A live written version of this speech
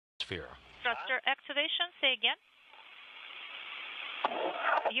atmosphere. Thruster activation, say again.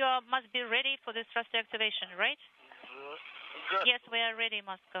 You must be ready for this thruster activation, right? Yes, we are ready,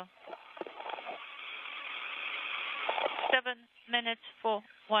 Moscow. 7 minutes for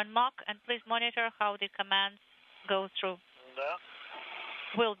 1 Mach, and please monitor how the commands go through.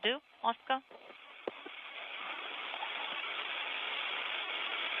 Will do, Moscow.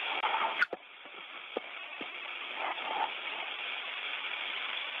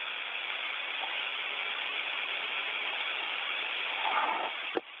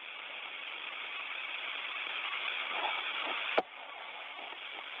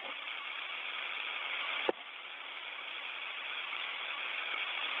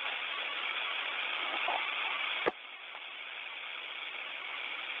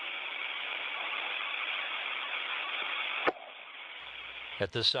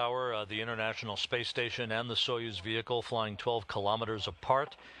 At this hour, the International Space Station and the Soyuz vehicle flying 12 kilometers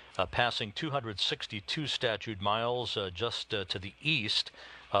apart, passing 262 statute miles just to the east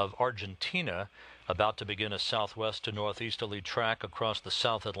of Argentina, about to begin a southwest to northeasterly track across the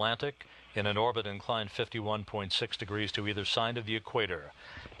South Atlantic in an orbit inclined 51.6 degrees to either side of the equator.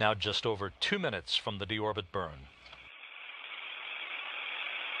 Now just over 2 minutes from the deorbit burn.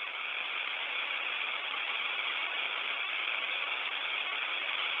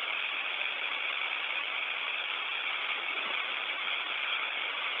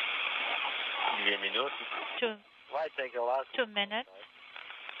 Why take a last 2 minutes.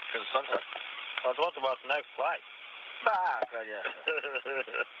 But what about next flight?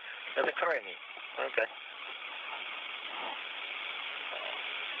 Это крайний. Okay.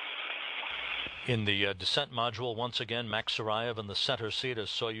 In the descent module, once again, Max Suraev in the center seat as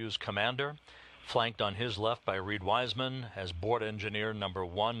Soyuz commander, flanked on his left by Reid Wiseman as board engineer number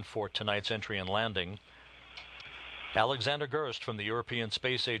 1 for tonight's entry and landing. Alexander Gerst from the European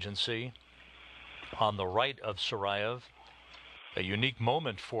Space Agency on the right of Suraev. A unique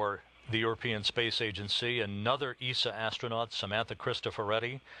moment for the European Space Agency. Another ESA astronaut, Samantha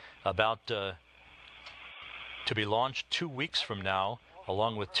Cristoforetti, about to be launched 2 weeks from now,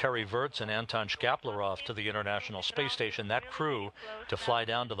 along with Terry Virts and Anton Shkaplerov to the International Space Station. That crew to fly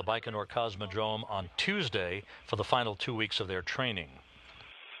down to the Baikonur Cosmodrome on Tuesday for the final 2 weeks of their training.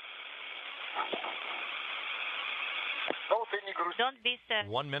 Don't be sad.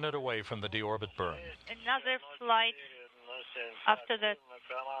 1 minute away from the deorbit burn. Another flight after that.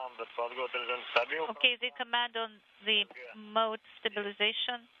 Okay, the command on the mode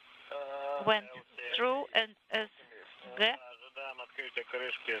stabilization went through, and as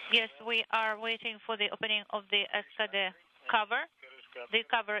yes, we are waiting for the opening of the SKD cover. The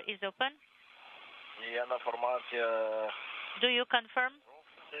cover is open. Do you confirm?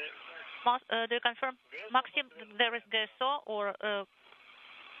 Do you confirm, Maxim, there is GSO or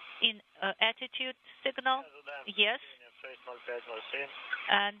in attitude signal? Yes.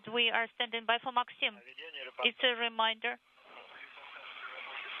 And we are standing by for Maxim. It's a reminder.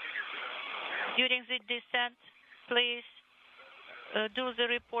 During the descent, please do the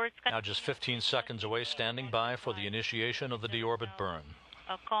reports. Now just 15 seconds away, standing by for the initiation of the deorbit burn.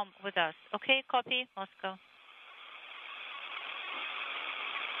 Come with us. Okay, copy, Moscow.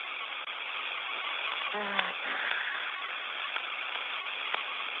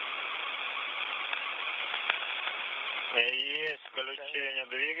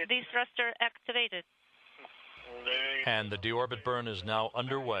 The thruster activated. And the deorbit burn is now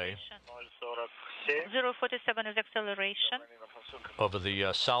underway. 047 is acceleration. Over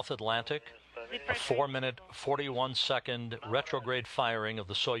the South Atlantic, a 4-minute, 41-second retrograde firing of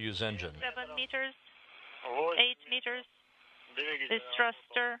the Soyuz engine. 7 meters, 8 meters. This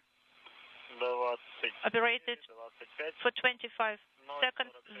thruster operated for 25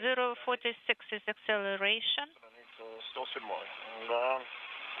 seconds. 046 is acceleration.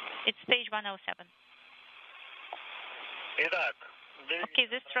 It's page 107. Okay,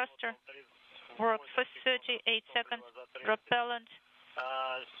 this thruster worked for 38 seconds. Propellant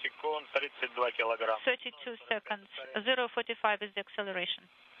 32 seconds. 045 is the acceleration.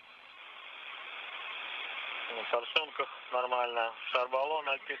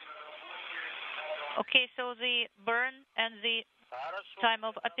 Okay, so the burn and the time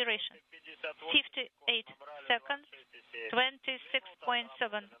of operation. 58 seconds,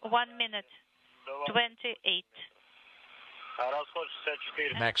 26.7, 1 minute, 28.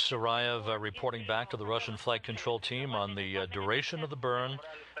 Max Suraev reporting back to the Russian flight control team on the duration of the burn,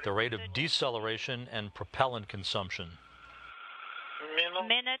 the rate of deceleration, and propellant consumption.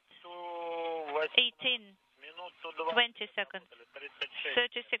 Minute, 18, 20 seconds,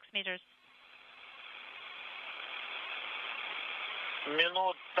 36 meters.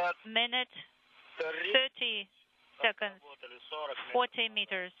 Minute 30 seconds, 40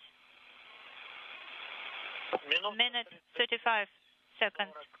 meters. Minute 35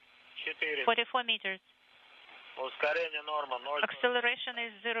 seconds, 44 meters. Acceleration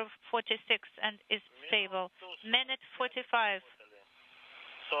is 0.46 and is stable. Minute 45,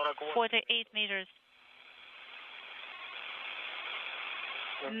 48 meters.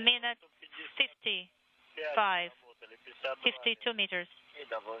 Minute 55, 52 meters.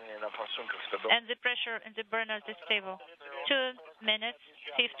 And the pressure in the burners is stable. 2 minutes,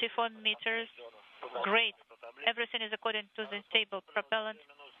 54 meters. Great. Everything is according to the table. Propellant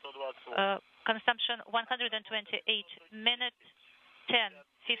consumption 128. Minute 10,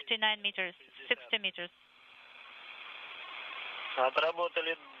 59 meters, 60 meters.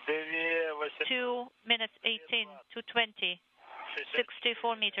 2 minutes 18 to 20,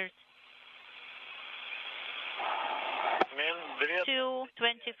 64 meters.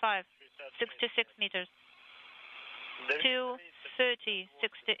 2:25, 66 meters. 2:30,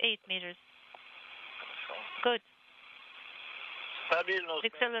 68 meters. Good. The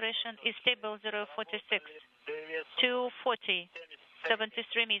acceleration is stable, 0.46. 2:40,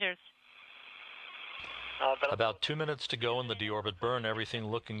 73 meters. About 2 minutes to go in the deorbit burn. Everything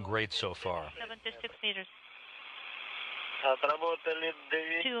looking great so far. 76 meters.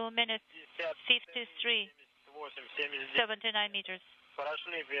 2 minutes, 53, 79 meters.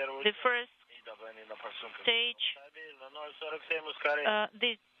 The first stage,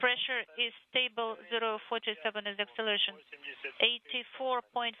 the pressure is stable, 0.47 is acceleration,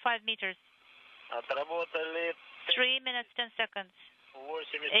 84.5 meters. 3 minutes, 10 seconds,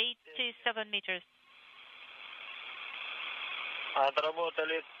 87 meters.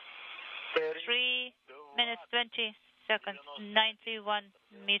 3 minutes, 20 seconds, 91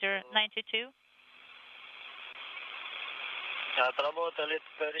 meter, 92.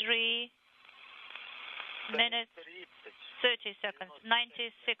 3 minutes, 30 seconds,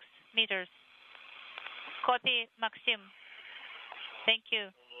 96 meters. Copy, Maxim. Thank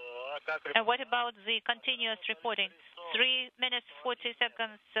you. And what about the continuous reporting? 3 minutes, 40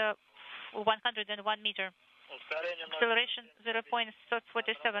 seconds, 101 meter. Acceleration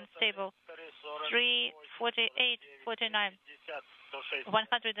 0.47 stable. 3:48, 49,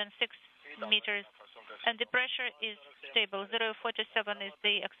 106 meters. And the pressure is stable. 0.47 is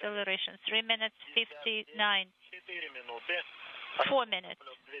the acceleration. 3 minutes, 59. 4 minutes.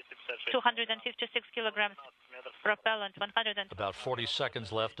 256 kilograms propellant. 100. About 40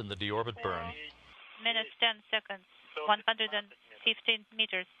 seconds left in the deorbit burn. Minutes, 10 seconds. 115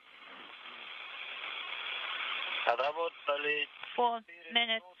 meters. 4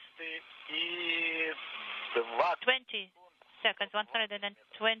 minutes, 20 seconds,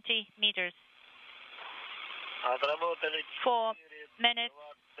 120 meters. 4 minutes,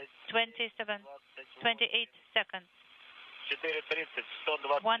 27, 28 seconds.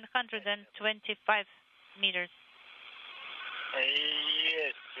 125 meters.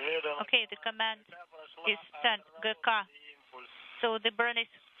 Okay, the command is sent, GK. So the burn is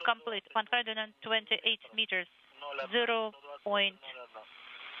complete, 128 meters,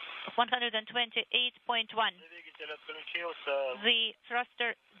 128.1. The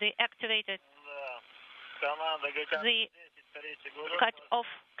thruster, the activated, the cut-off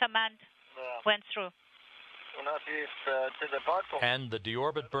command went through. And the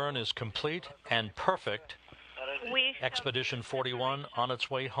deorbit burn is complete and perfect. Expedition 41 on its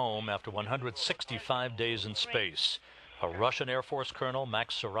way home after 165 days in space. A Russian Air Force Colonel,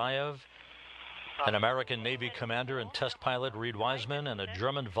 Max Suraev, an American Navy commander and test pilot, Reid Wiseman, and a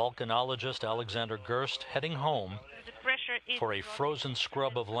German volcanologist, Alexander Gerst, heading home for a frozen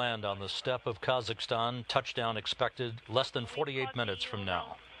scrub of land on the steppe of Kazakhstan. Touchdown expected less than 48 minutes from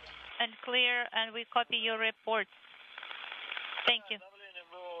now. And clear, and we copy your report. Thank you.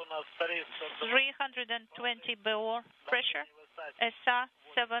 320 BOR pressure, SA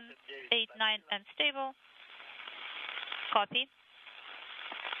 789 and stable. Copy.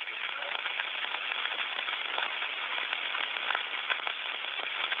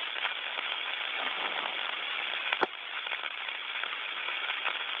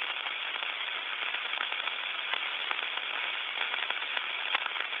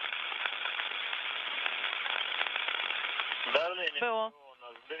 BOR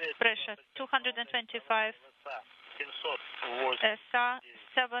pressure 225, SA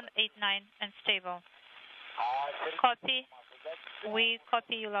 789 and stable. Copy. We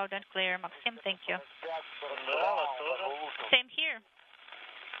copy you loud and clear, Maxim. Thank you. Same here.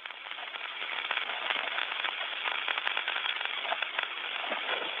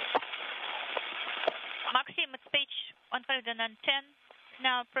 Maxim, it's page 110.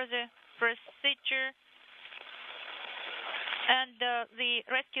 Now per the procedure. And the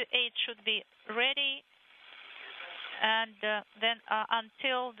rescue aid should be ready. And then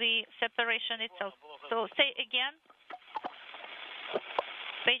until the separation itself. So say again.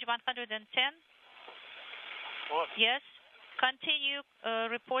 Page 110. Yes. Continue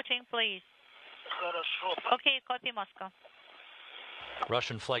reporting, please. Okay, copy Moscow.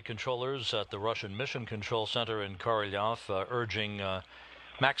 Russian flight controllers at the Russian Mission Control Center in Korolyov urging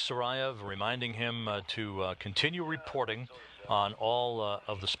Max Suraev, reminding him to continue reporting on all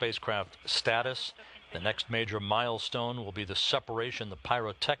of the spacecraft status. The next major milestone will be the separation, the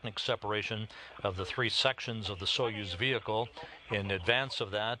pyrotechnic separation of the three sections of the Soyuz vehicle. In advance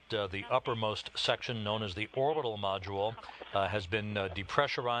of that, the uppermost section, known as the orbital module, has been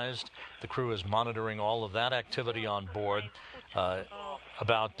depressurized. The crew is monitoring all of that activity on board.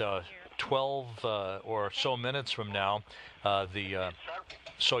 About 12 or so minutes from now, the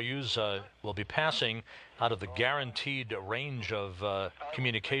Soyuz will be passing out of the guaranteed range of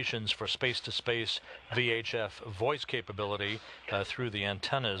communications for space-to-space VHF voice capability through the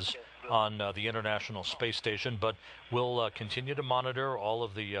antennas on the International Space Station, but we'll continue to monitor all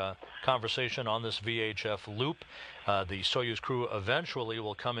of the conversation on this VHF loop. The Soyuz crew eventually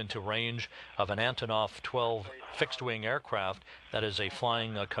will come into range of an Antonov 12 fixed-wing aircraft that is a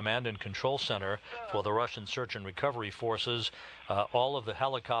flying command and control center for the Russian search and recovery forces. All of the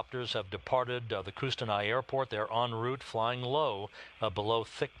helicopters have departed the Kustanai airport. They're en route, flying low below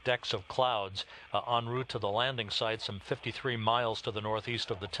thick decks of clouds, en route to the landing site some 53 miles to the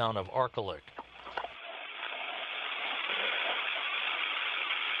northeast of the town of Arkalyk.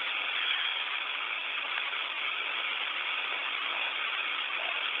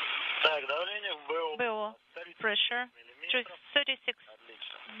 BO pressure 36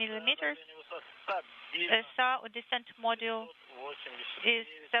 millimeters. SR descent module is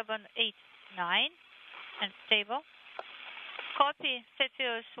 789 and stable. Copy,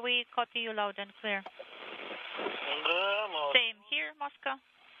 Cephus, we copy you loud and clear. Same here, Moscow.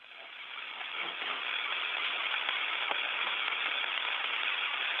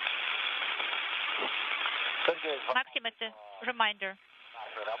 Maxim, it's a reminder.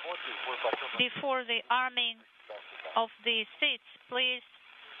 Before the arming of the seats, please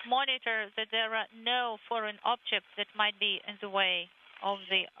monitor that there are no foreign objects that might be in the way of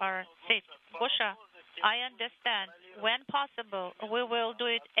our seats. Busha, I understand. When possible, we will do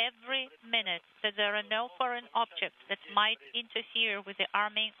it every minute, that there are no foreign objects that might interfere with the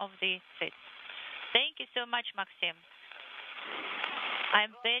arming of the seats. Thank you so much, Maxim.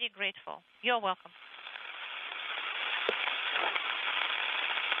 I'm very grateful. You're welcome.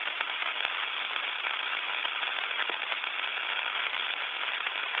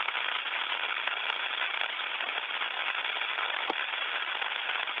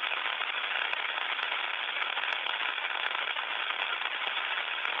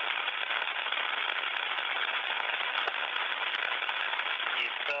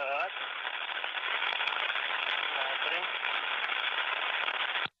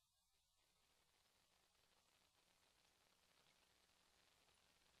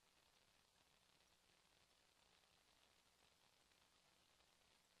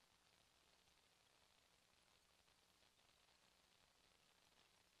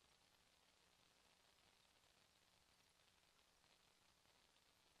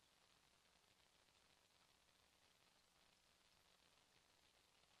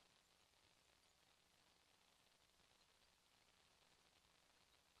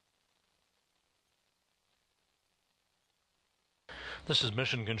 This is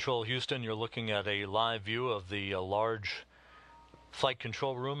Mission Control Houston. You're looking at a live view of the large flight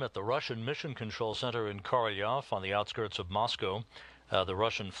control room at the Russian Mission Control Center in Korolyov on the outskirts of Moscow. The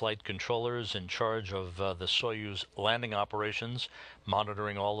Russian flight controllers in charge of the Soyuz landing operations,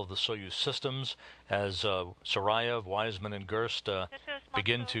 monitoring all of the Soyuz systems as Suraev, Wiseman, and Gerst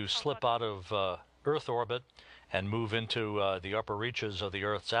begin to slip out of Earth orbit and move into the upper reaches of the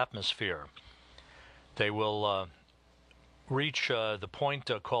Earth's atmosphere. They will reach the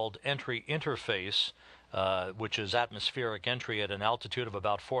point called entry interface, which is atmospheric entry at an altitude of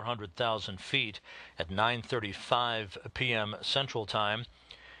about 400,000 feet at 9:35 p.m. Central Time.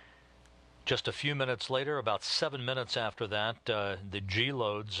 Just a few minutes later, about 7 minutes after that, the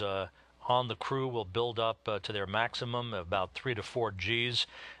G-loads on the crew will build up to their maximum, about 3 to 4 Gs,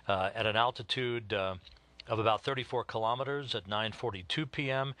 at an altitude of about 34 kilometers at 9:42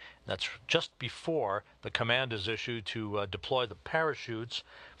 p.m. That's just before the command is issued to deploy the parachutes,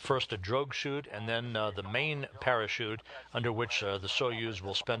 first a drogue chute and then the main parachute, under which the Soyuz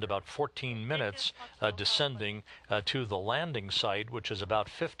will spend about 14 minutes descending to the landing site, which is about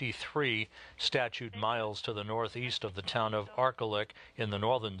 53 statute miles to the northeast of the town of Arkelik in the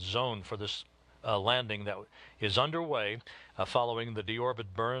northern zone for this landing that is underway following the deorbit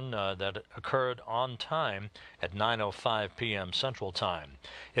burn that occurred on time at 9:05 p.m. Central Time.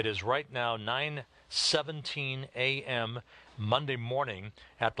 It is right now 9:17 a.m. Monday morning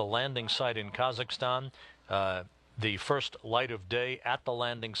at the landing site in Kazakhstan. The first light of day at the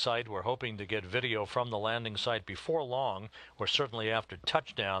landing site. We're hoping to get video from the landing site before long, or certainly after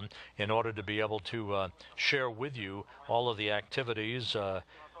touchdown, in order to be able to share with you all of the activities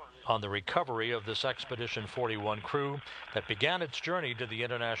on the recovery of this Expedition 41 crew that began its journey to the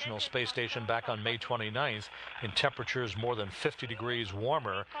International Space Station back on May 29th in temperatures more than 50 degrees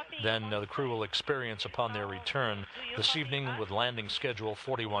warmer than the crew will experience upon their return this evening, with landing schedule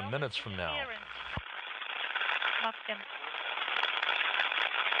 41 minutes from now. Maxim,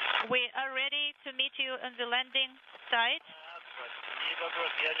 we are ready to meet you on the landing site.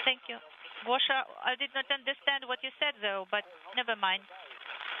 Thank you. Gosha, I did not understand what you said though, but never mind.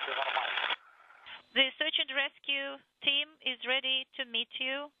 The search and rescue team is ready to meet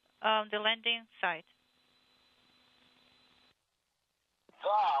you on the landing site.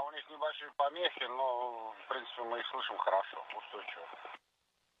 Да, у них небольшие помехи, но, в принципе, мы их слышим хорошо, устойчиво.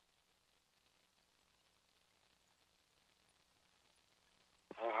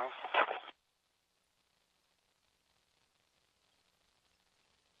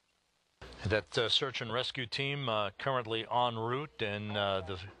 That search and rescue team currently en route in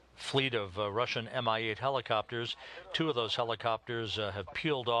the fleet of Russian Mi-8 helicopters. Two of those helicopters have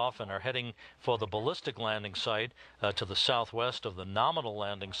peeled off and are heading for the ballistic landing site to the southwest of the nominal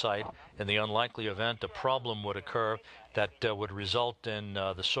landing site. In the unlikely event a problem would occur that would result in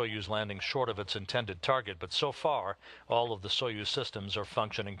the Soyuz landing short of its intended target. But so far, all of the Soyuz systems are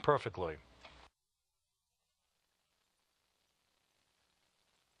functioning perfectly.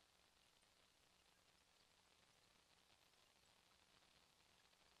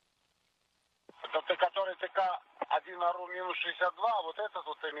 Это ты, который ТК-1РУ-62, вот этот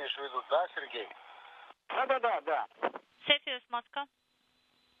вот ты имеешь в виду, да, Сергей? Да. Cepheius, Moscow.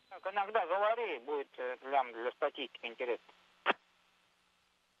 Так, иногда говори, будет для статистики интересно.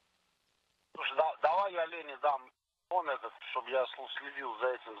 Слушай, давай я Лене дам он этот, чтобы я следил за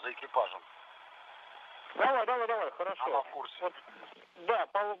этим, за экипажем. Давай, хорошо. Она в курсе. Вот, да,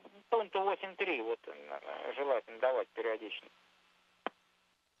 по пункту 8.3 вот желательно давать периодично.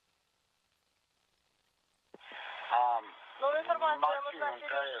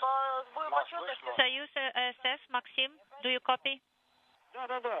 Soyuz ISS, Maxim, do you copy?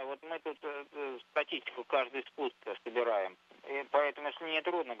 Да, вот мы тут статистику каждый спуск собираем. И поэтому, если не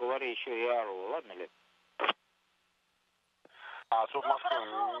трудно, говори еще и АРУ, ладно ли? Тут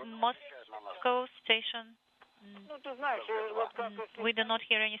Moscow station. Ну, ты знаешь, вот как... We do not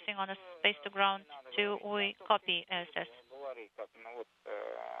hear anything on the space to ground 2. We copy ISS. Говори, как, ну вот,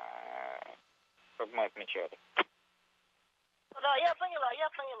 как мы отмечали. Да, я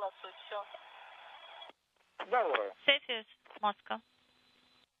поняла суть, все. Давай. Cepheius, Moscow.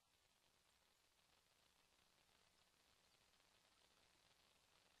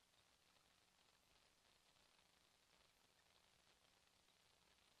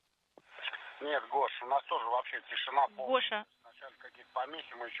 Нет, Гош, у нас тоже вообще тишина полная. Gosha, Вначале какие-то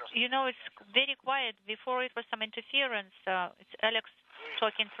помехи мы еще... you know, it's very quiet. Before it was some interference. It's Alex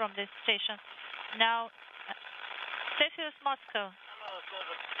talking from the station. Now, Cepheius, Moscow.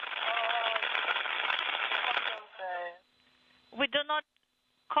 We do not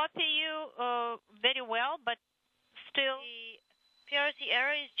copy you very well, but still... The PRC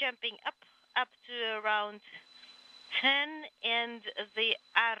error is jumping up to around 10, and the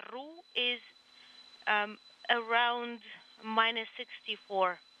ARU is around minus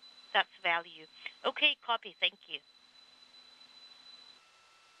 64. That's value. Okay, copy. Thank you.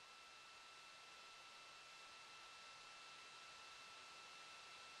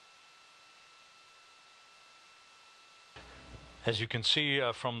 As you can see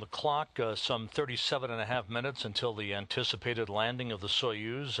from the clock, some 37.5 minutes until the anticipated landing of the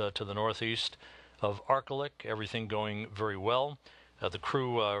Soyuz to the northeast of Arkelik. Everything going very well. The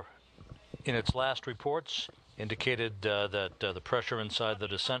crew, in its last reports, indicated that the pressure inside the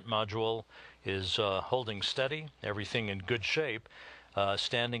descent module is holding steady, everything in good shape.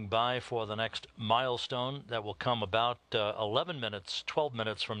 standing by for the next milestone that will come about 11 minutes, 12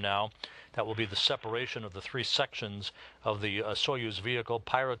 minutes from now. That will be the separation of the three sections of the Soyuz vehicle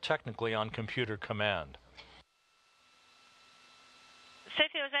pyrotechnically on computer command.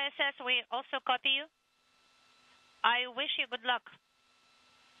 Soyuz ISS, we also copy you. I wish you good luck.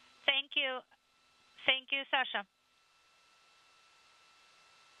 Thank you. Thank you, Sasha.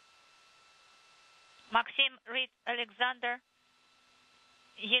 Maxim, Reid, Alexander,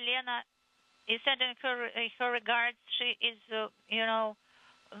 Yelena is sending her regards. She is, you know,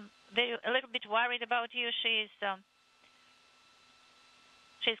 a little bit worried about you. She's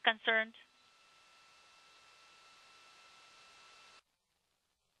concerned.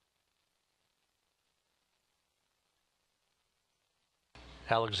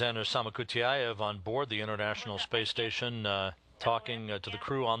 Alexander Samokhutyaev on board the International Space Station, talking to the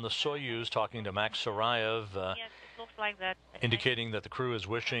crew on the Soyuz, talking to Max Suraev, Yes, it looks like that. indicating that the crew is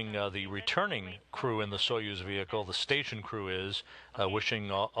wishing the returning crew in the Soyuz vehicle, the station crew is,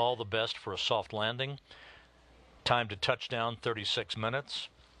 wishing all the best for a soft landing. Time to touchdown, 36 minutes.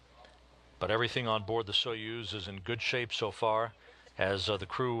 But everything on board the Soyuz is in good shape so far as the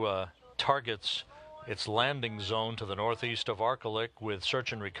crew targets its landing zone to the northeast of Arkalyk with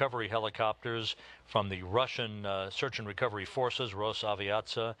search and recovery helicopters from the Russian search and recovery forces,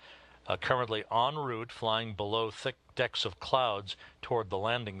 Rosaviatsia, currently en route, flying below thick decks of clouds toward the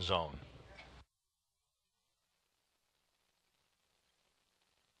landing zone.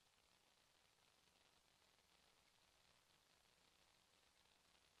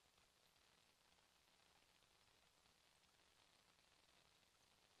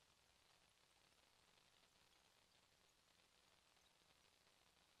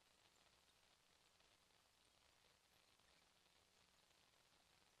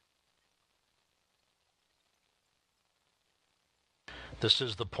 This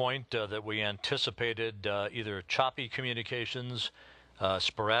is the point that we anticipated either choppy communications,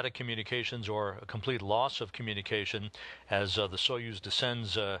 sporadic communications, or a complete loss of communication as the Soyuz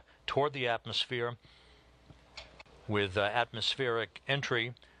descends toward the atmosphere with atmospheric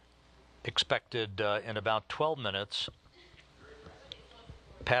entry expected in about 12 minutes,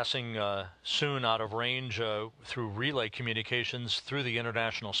 passing soon out of range through relay communications through the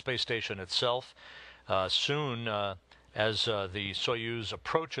International Space Station itself. Soon, as the Soyuz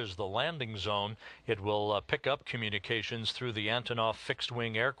approaches the landing zone, it will pick up communications through the Antonov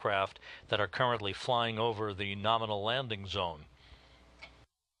fixed-wing aircraft that are currently flying over the nominal landing zone.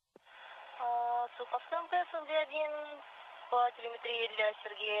 По телеметрии для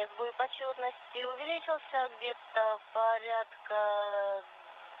Сергея сбой почетности увеличился где-то порядка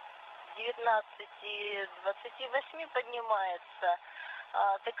 19-28 поднимается.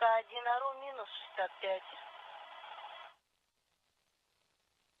 ТК-1 АРУ минус 65.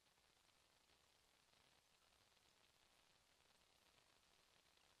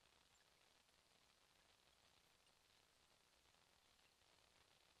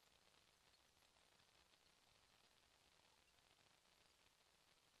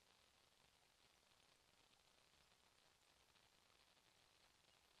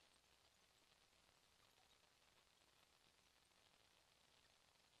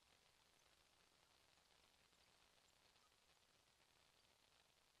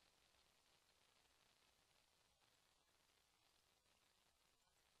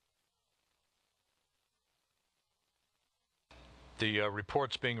 The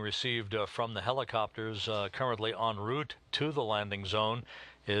reports being received from the helicopters currently en route to the landing zone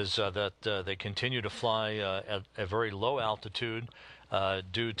is that they continue to fly at a very low altitude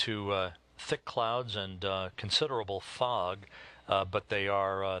due to thick clouds and considerable fog, but they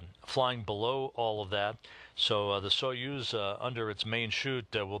are flying below all of that. So the Soyuz, under its main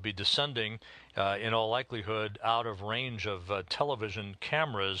chute, will be descending in all likelihood out of range of television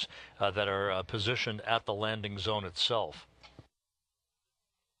cameras that are positioned at the landing zone itself.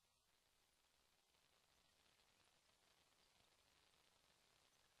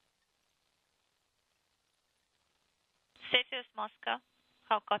 Soyuz Moscow,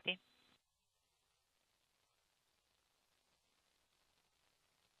 how copy?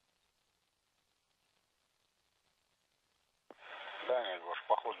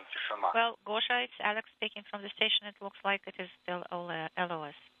 Well, Gosha, it's Alex speaking from the station. It looks like it is still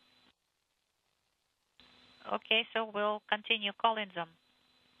LOS. Okay, so we'll continue calling them.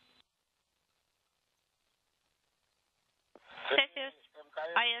 Soyuz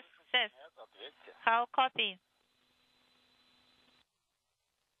ISS, how copy?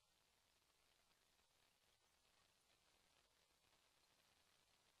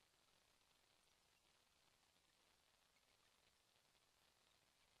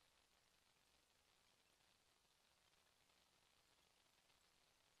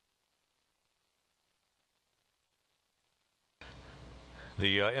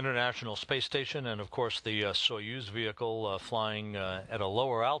 The International Space Station and, of course, the Soyuz vehicle flying at a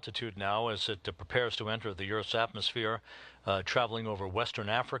lower altitude now as it prepares to enter the Earth's atmosphere, traveling over Western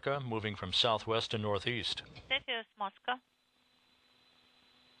Africa, moving from southwest to northeast. Soyuz Moscow.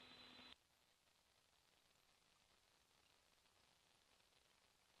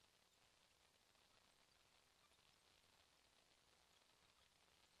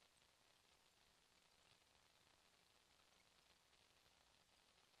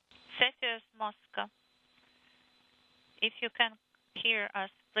 Soyuz Moscow. If you can hear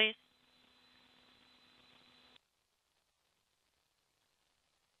us, please.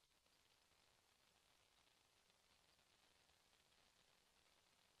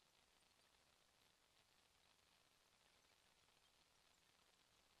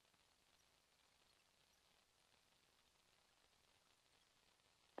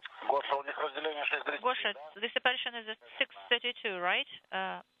 Gosha, the separation is at 6:32, right?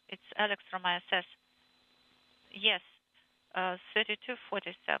 It's Alex from ISS. Yes,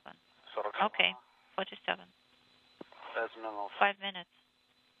 32:47. Okay, 47. 5 minutes.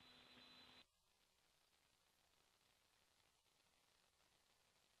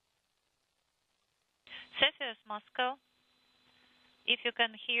 Soyuz Moscow, if you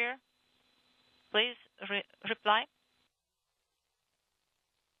can hear, please reply.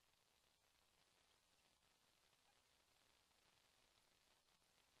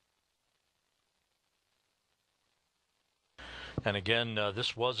 And again,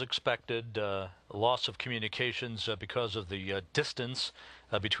 this was expected, loss of communications because of the distance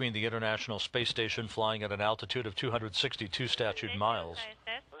between the International Space Station flying at an altitude of 262 statute miles.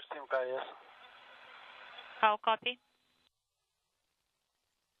 How copy?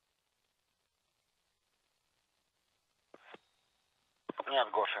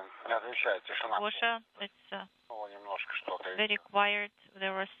 Gosha, it's very quiet.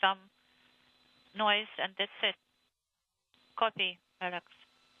 There was some noise, and that's it. Copy, Alex.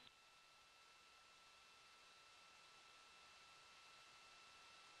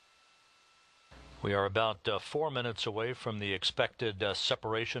 We are about 4 minutes away from the expected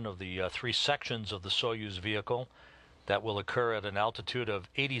separation of the three sections of the Soyuz vehicle. That will occur at an altitude of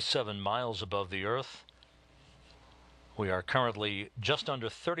 87 miles above the Earth. We are currently just under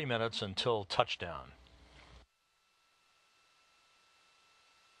 30 minutes until touchdown.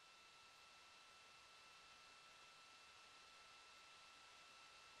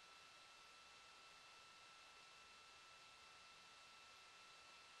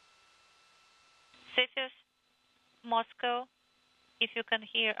 Soyuz Moscow, if you can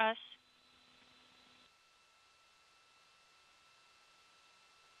hear us.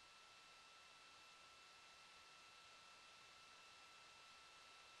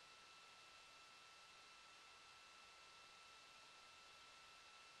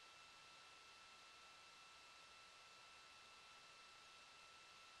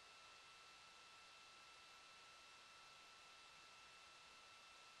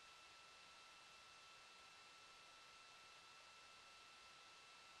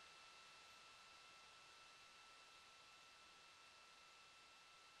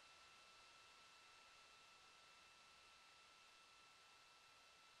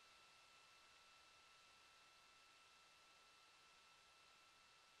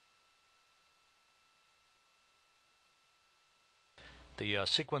 The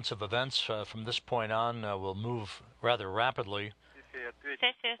sequence of events from this point on will move rather rapidly.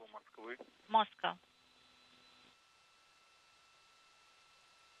 Soyuz Moscow.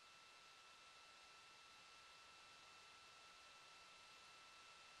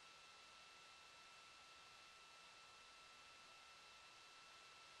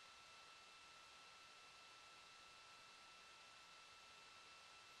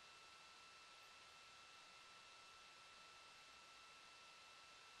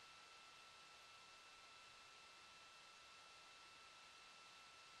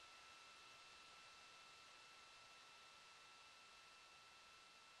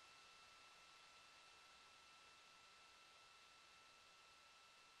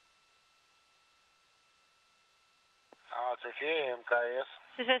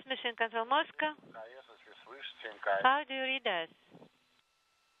 This is Mission Control Moscow. How do you read us?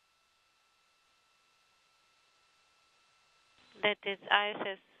 That is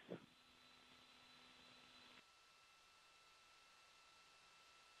ISS.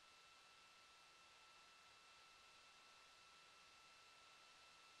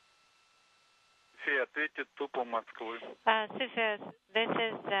 This is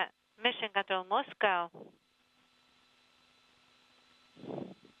Mission Control Moscow.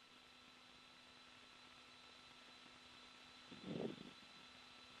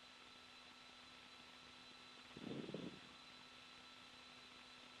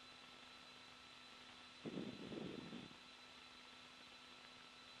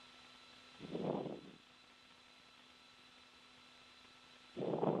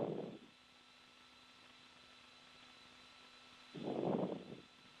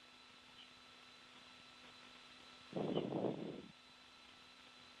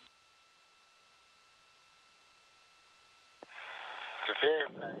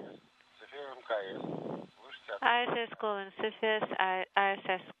 ISS calling Soyuz,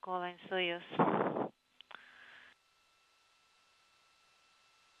 ISS calling Soyuz.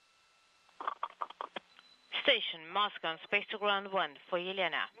 Station Moscow, Space to Ground 1 for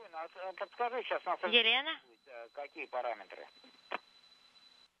Елена. Подскажи сейчас на Елена? какие параметры?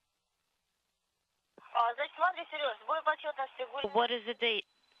 Значит, смотри, Сереж, сбой почетности. What is the date?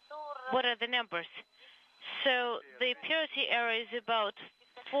 What are the numbers? So the purity error is about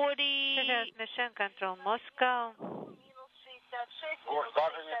 40. Mission Control Moscow. Гош,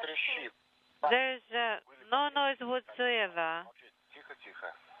 даже не трещит. There's no noise whatsoever.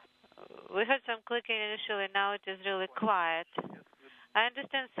 Тихо. We heard some clicking initially, now it is really quiet. I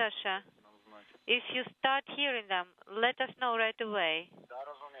understand, Sasha. If you start hearing them, let us know right away. Да,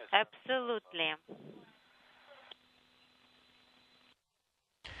 разумеется. Absolutely.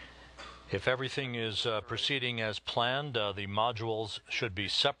 If everything is proceeding as planned, the modules should be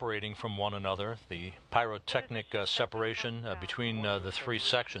separating from one another, the pyrotechnic separation between the three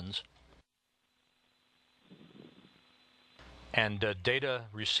sections. And data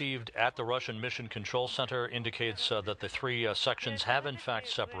received at the Russian Mission Control Center indicates that the three sections have in fact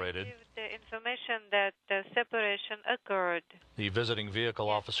separated. The information that separation occurred. The visiting vehicle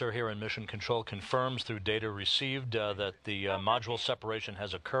officer here in Mission Control confirms through data received that the module separation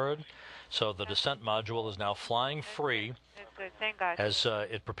has occurred. So the descent module is now flying free as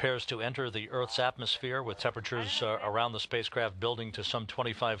it prepares to enter the Earth's atmosphere with temperatures around the spacecraft building to some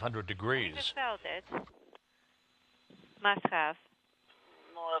 2,500 degrees. Must have.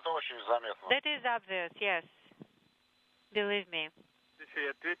 Ну, это очень заметно. That is obvious, yes. Believe me.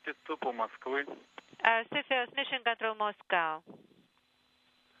 Ответьте ЦУПу Москвы. Soyuz Mission Control Moscow.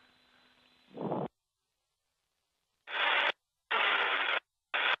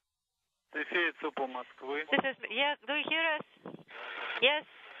 София ЦУПу Москвы. Yeah, do you hear us? Yes.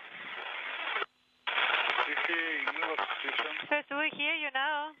 София, мы вас слышим. First, we hear you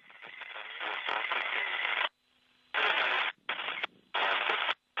now.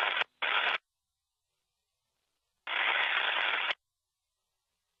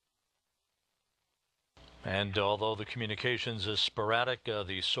 And although the communications is sporadic,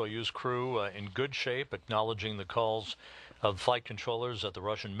 the Soyuz crew in good shape, acknowledging the calls of flight controllers at the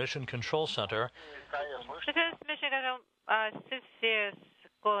Russian Mission Control Center. Soyuz Mission Control, Soyuz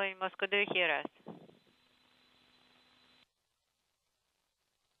calling Moscow. Do you hear us?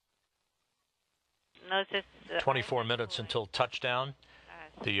 No, 24 minutes until touchdown.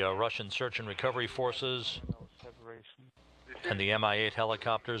 The Russian search and recovery forces and the Mi-8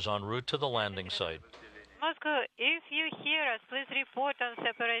 helicopters en route to the landing site. Moscow, if you hear us, please report on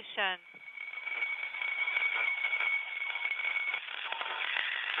separation.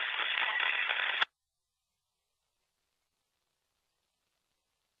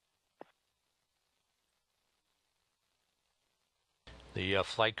 The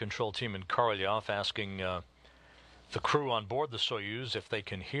flight control team in Korolyov asking the crew on board the Soyuz if they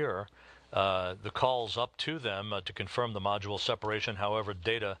can hear the calls up to them to confirm the module separation. However,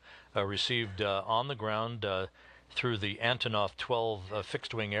 data received on the ground through the Antonov 12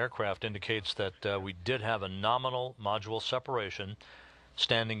 fixed-wing aircraft indicates that we did have a nominal module separation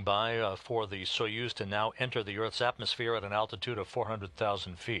standing by for the Soyuz to now enter the Earth's atmosphere at an altitude of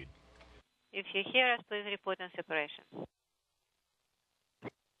 400,000 feet. If you hear us, please report on separation.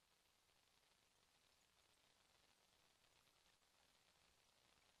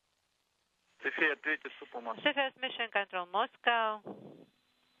 София, ответьте ЦУПу Москвы. Soyuz Mission Control Moscow.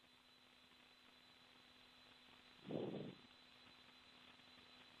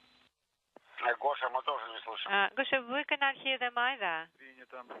 Гоша, мы тоже не слышим. Gosha, we cannot hear them either.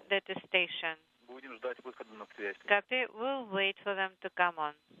 Принято. That is station. Будем ждать выхода на связь. Copy. We'll wait for them to come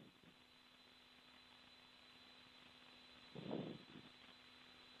on.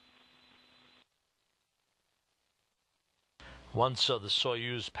 Once the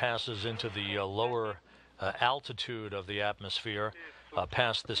Soyuz passes into the lower altitude of the atmosphere,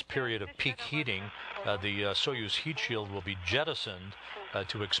 past this period of peak heating, the Soyuz heat shield will be jettisoned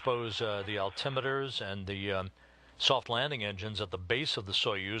to expose the altimeters and the soft landing engines at the base of the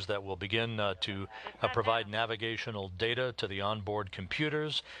Soyuz that will begin to provide navigational data to the onboard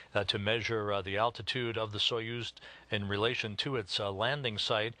computers to measure the altitude of the Soyuz in relation to its landing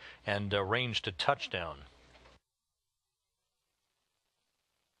site and range to touchdown.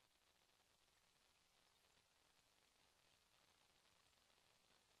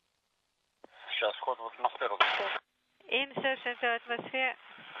 Сейчас вход в атмосферу. Insertion to atmosphere.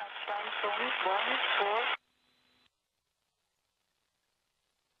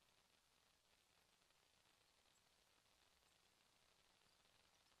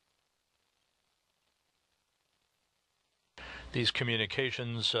 These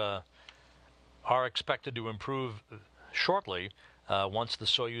communications are expected to improve shortly once the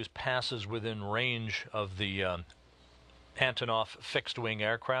Soyuz passes within range of the Antonov fixed-wing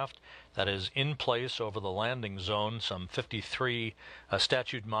aircraft that is in place over the landing zone, some 53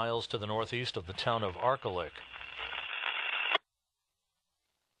 statute miles to the northeast of the town of Arkalyk.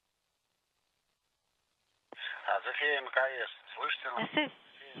 This is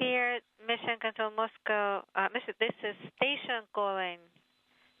here, Mission Control Moscow. This is station calling.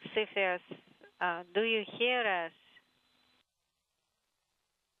 Cepheus, do you hear us?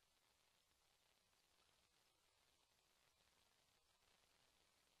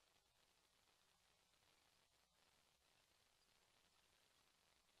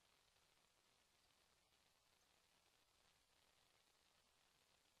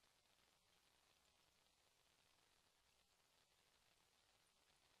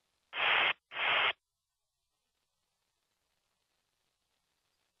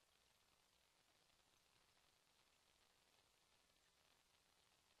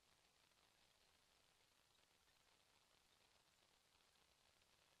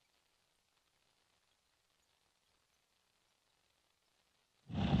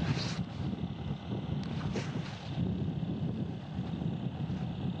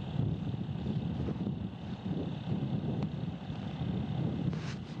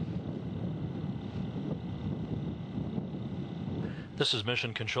 This is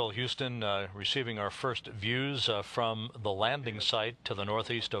Mission Control Houston, receiving our first views from the landing site to the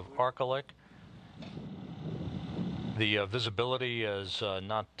northeast of Arkalyk. The visibility is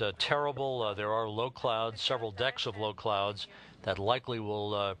not terrible. There are low clouds, several decks of low clouds that likely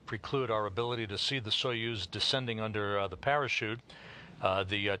will preclude our ability to see the Soyuz descending under the parachute.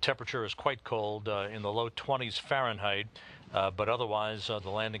 The temperature is quite cold, in the low 20s Fahrenheit, but otherwise the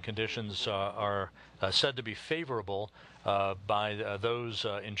landing conditions are said to be favorable by those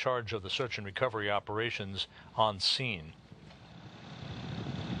in charge of the search and recovery operations on scene.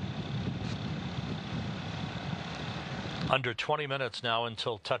 Under 20 minutes now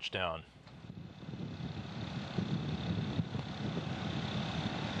until touchdown.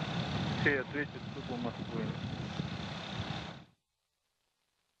 Ответит СУПу Москвы.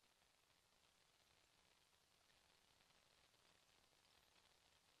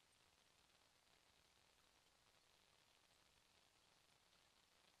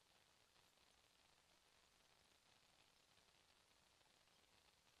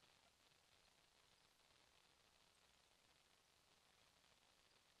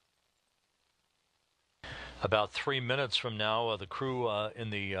 About 3 minutes from now, the crew in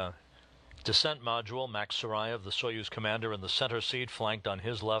the descent module, Max Suraev, the Soyuz commander, in the center seat, flanked on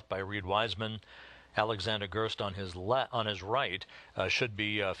his left by Reid Wiseman, Alexander Gerst on his right, should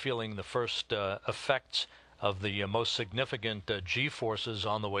be feeling the first effects of the most significant G-forces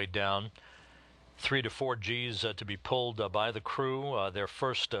on the way down. 3 to 4 Gs to be pulled by the crew, their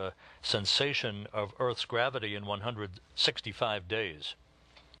first sensation of Earth's gravity in 165 days.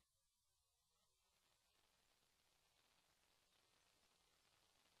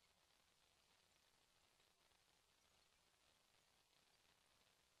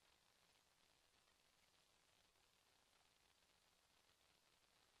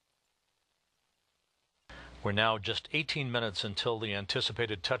 We're now just 18 minutes until the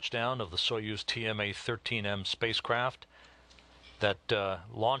anticipated touchdown of the Soyuz TMA 13M spacecraft that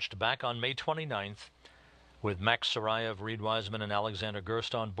launched back on May 29th with Max Suraev, Reid Wiseman, and Alexander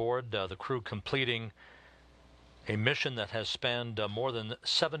Gerst on board, the crew completing a mission that has spanned more than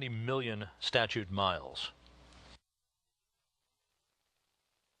 70 million statute miles.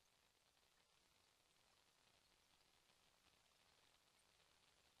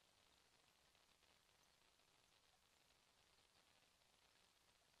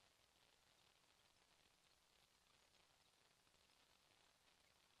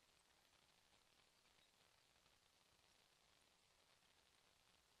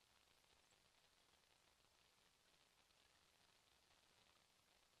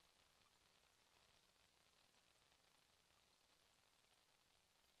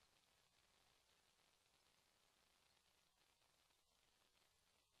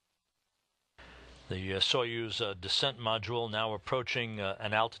 The Soyuz descent module now approaching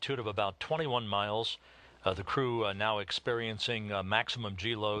an altitude of about 21 miles. The crew now experiencing maximum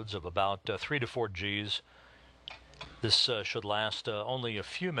G loads of about 3 to 4 Gs. This should last only a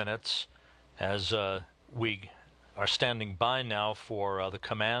few minutes as we are standing by now for the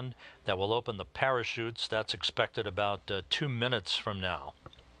command that will open the parachutes. That's expected about 2 minutes from now.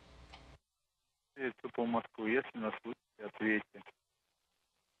 СУПу Москвы, если нас слышите, ответьте.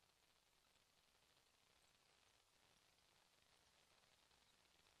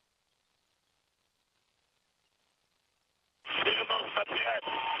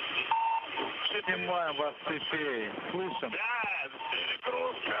 Слышно вас, Цефей, слышим. Да,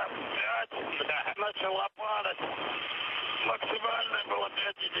 перегрузка 5, начала падать. Максимальная была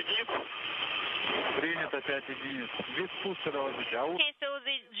 5 единиц. Принято 5 единиц. Без спуска доложите. Okay, so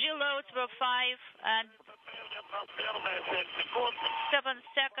the G loads were 5 and 7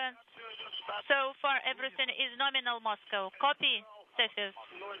 seconds. So far, everything is nominal Moscow. Copy, Cephus.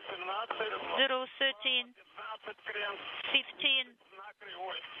 013, 15,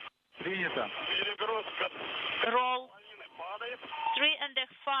 Принято. roll. 3.5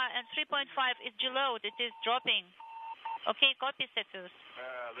 and 3.5 is G load. It is dropping. Okay, copy, Cephus.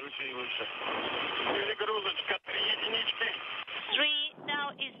 Перегрузочка 3 единички. 3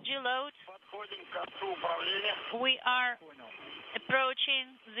 now is G load. Подходим к концу управления. We are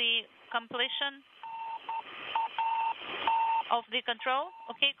approaching the completion of the control.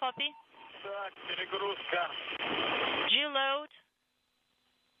 Okay, copy. Так, перегрузка. G load.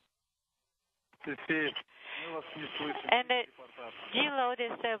 Цефей, мы вас не слышим. And the G load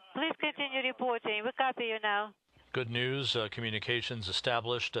is, please continue reporting. We copy you now. Good news, communications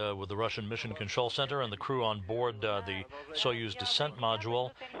established with the Russian Mission Control Center and the crew on board the Soyuz descent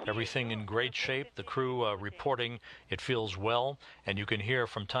module. Everything in great shape. The crew reporting it feels well, and you can hear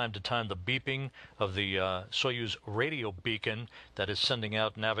from time to time the beeping of the Soyuz radio beacon that is sending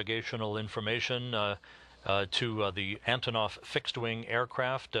out navigational information to the Antonov fixed-wing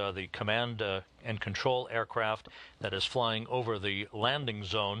aircraft, the command and control aircraft that is flying over the landing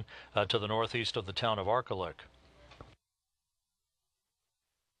zone to the northeast of the town of Arkalyk.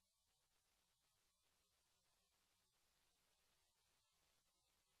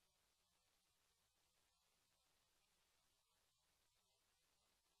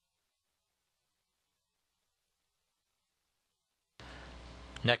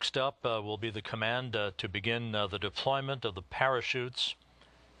 Next up will be the command to begin the deployment of the parachutes.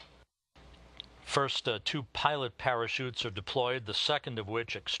 First, 2 pilot parachutes are deployed, the second of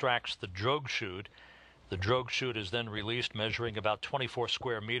which extracts the drogue chute. The drogue chute is then released, measuring about 24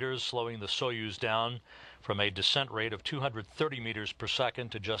 square meters, slowing the Soyuz down from a descent rate of 230 meters per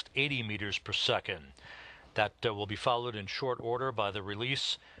second to just 80 meters per second. That will be followed in short order by the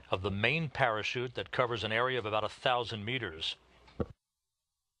release of the main parachute that covers an area of about 1,000 meters.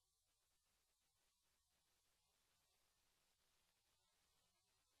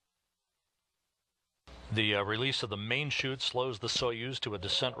 The release of the main chute slows the Soyuz to a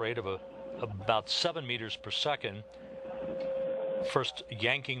descent rate of about 7 meters per second, first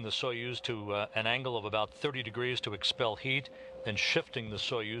yanking the Soyuz to an angle of about 30 degrees to expel heat, then shifting the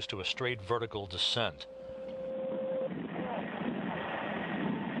Soyuz to a straight vertical descent.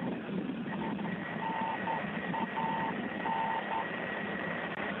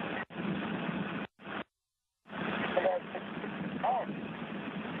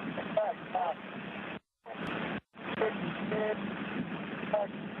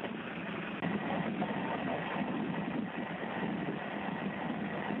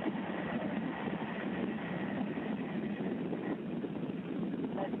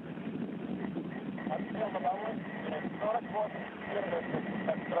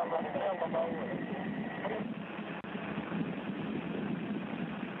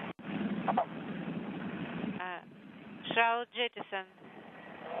 Shroud jettison.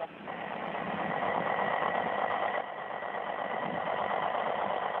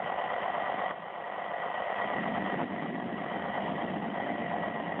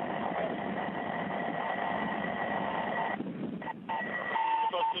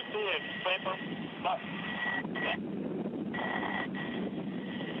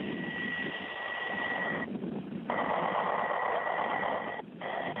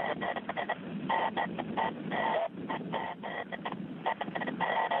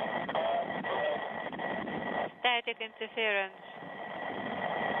 Static interference.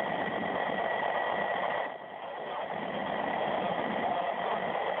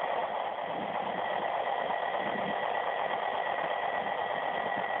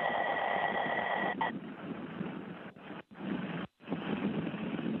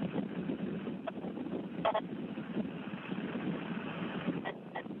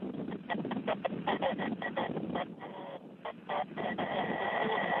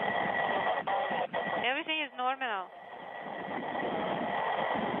 Everything is normal.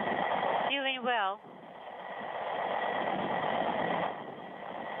 Feeling well.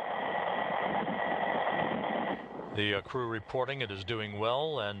 The crew reporting it is doing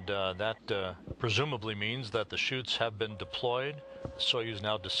well, and that presumably means that the chutes have been deployed. The Soyuz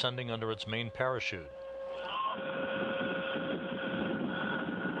now descending under its main parachute.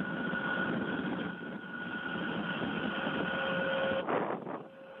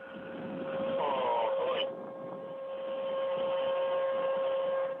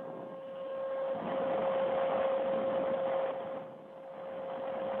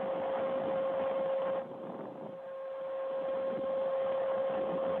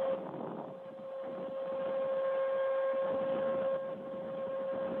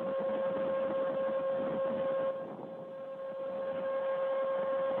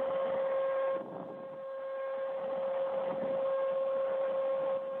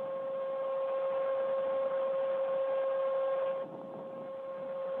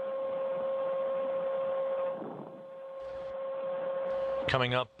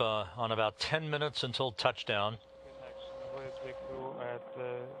 Coming up on about 10 minutes until touchdown.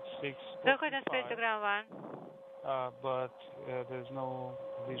 Заходим на Spacecraft 1. But there's no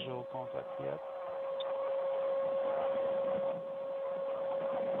visual contact yet.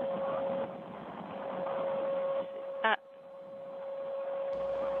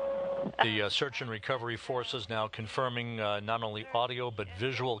 The search and recovery forces now confirming not only audio but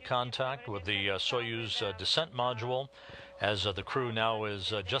visual contact with the Soyuz descent module, as the crew now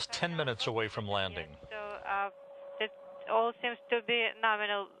is just 10 minutes away from landing. So it all seems to be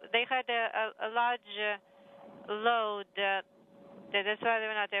nominal. They had a large load. That's why they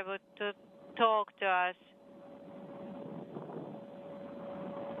were not able to talk to us.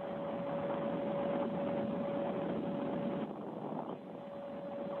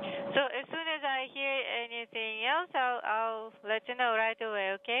 So as soon as I hear anything else, I'll let you know right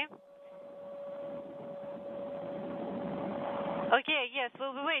away, okay? Okay, yes,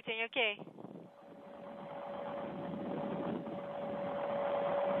 we'll be waiting, okay?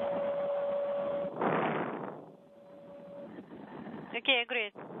 Okay,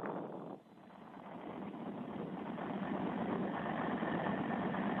 agreed.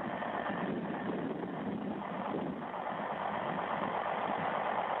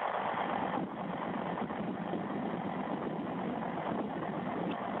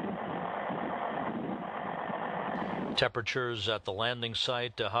 Temperatures at the landing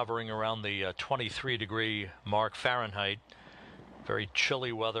site hovering around the 23-degree mark Fahrenheit. Very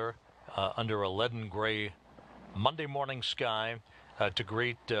chilly weather under a leaden gray Monday morning sky to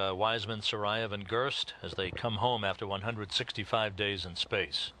greet Wiseman, Suraev, and Gerst as they come home after 165 days in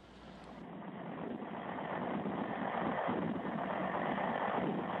space.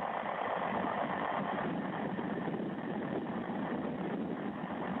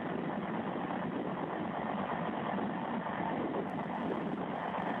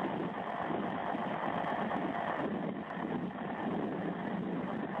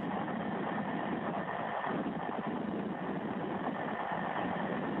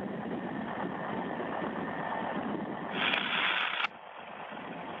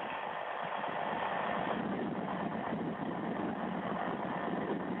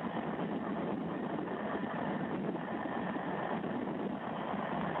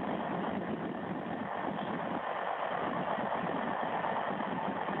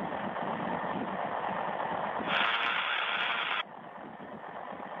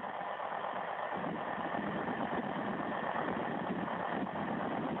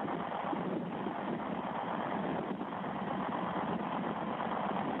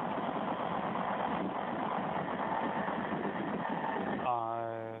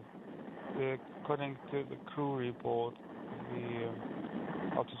 According to the crew report, the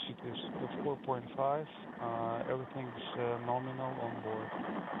altitude is 4.5. Everything's nominal on board.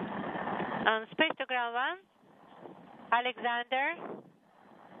 On Spacecraft 1, Alexander.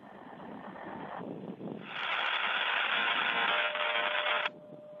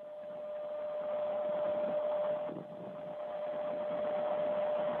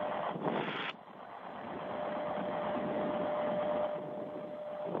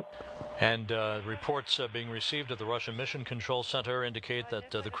 And reports being received at the Russian Mission Control Center indicate that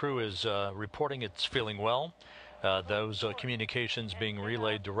the crew is reporting it's feeling well. Those communications being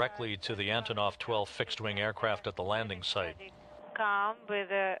relayed directly to the Antonov 12 fixed-wing aircraft at the landing site. Calm with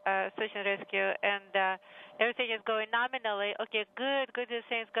search and rescue, and everything is going nominally. Okay, good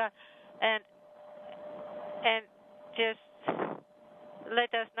things go, and just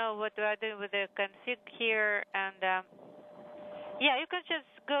let us know what we are doing with the config here, and yeah, you can just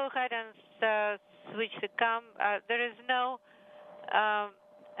go ahead and switch the COM. There is no,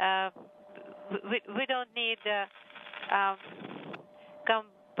 we don't need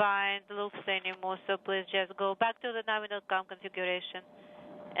combined loops anymore, so please just go back to the nominal COM configuration.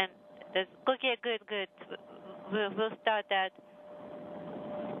 And that's, okay, good. We'll start that.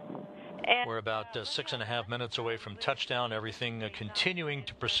 And we're about 6.5 minutes away from touchdown. Everything continuing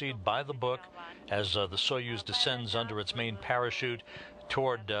to proceed by the book as the Soyuz descends under its main parachute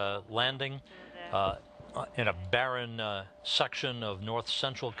toward landing in a barren section of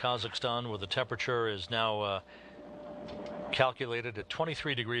north-central Kazakhstan, where the temperature is now calculated at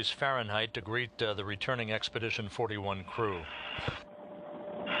 23 degrees Fahrenheit to greet the returning Expedition 41 crew.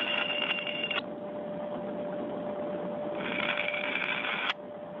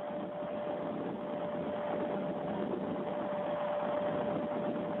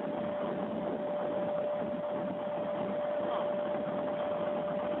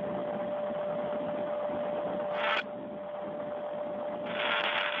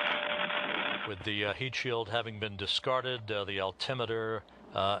 With the heat shield having been discarded, the altimeter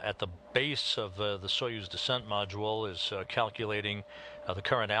at the base of the Soyuz descent module is calculating the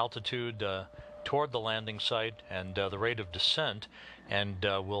current altitude toward the landing site and the rate of descent, and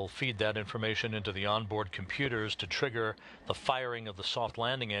we'll feed that information into the onboard computers to trigger the firing of the soft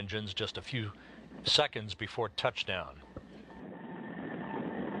landing engines just a few seconds before touchdown.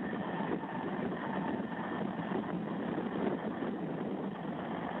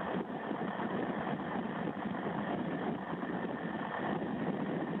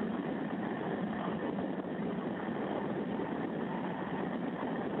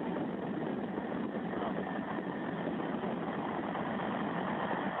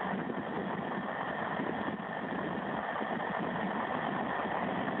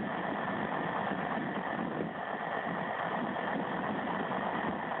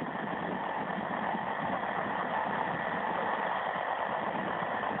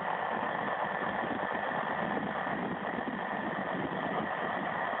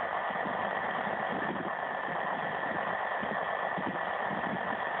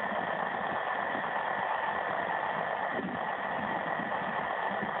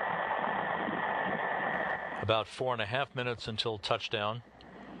 About 4.5 minutes until touchdown.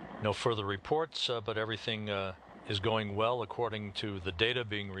 No further reports, but everything is going well according to the data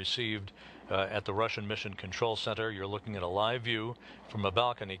being received at the Russian Mission Control Center. You're looking at a live view from a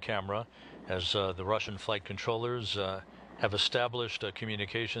balcony camera as the Russian flight controllers have established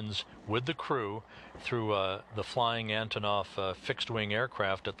communications with the crew through the flying Antonov fixed-wing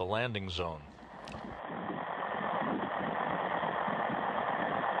aircraft at the landing zone.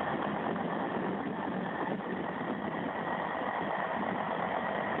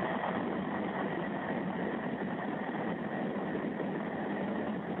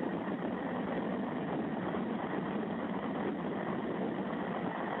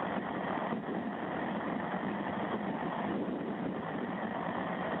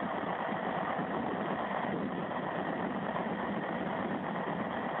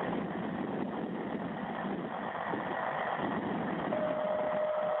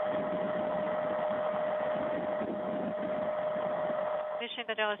 Mission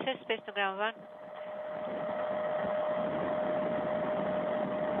Control ISS, space to ground 1.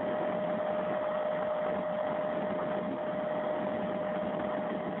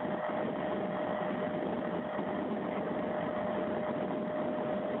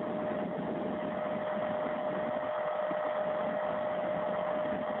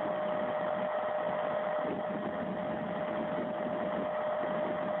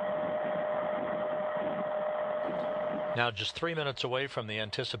 Now just 3 minutes away from the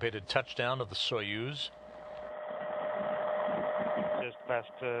anticipated touchdown of the Soyuz. Just past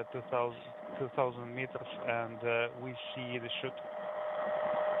 2,000 meters, and we see the chute.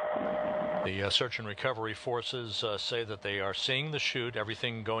 The search and recovery forces say that they are seeing the chute,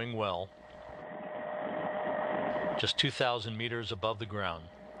 everything going well. Just 2,000 meters above the ground.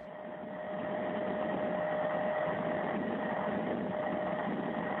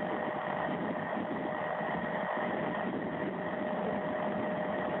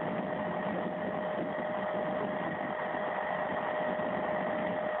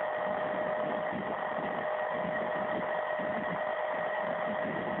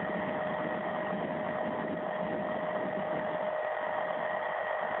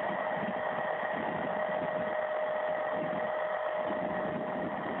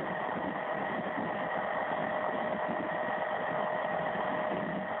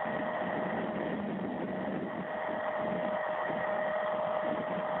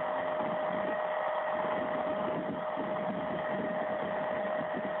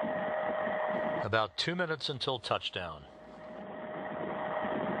 About 2 minutes until touchdown.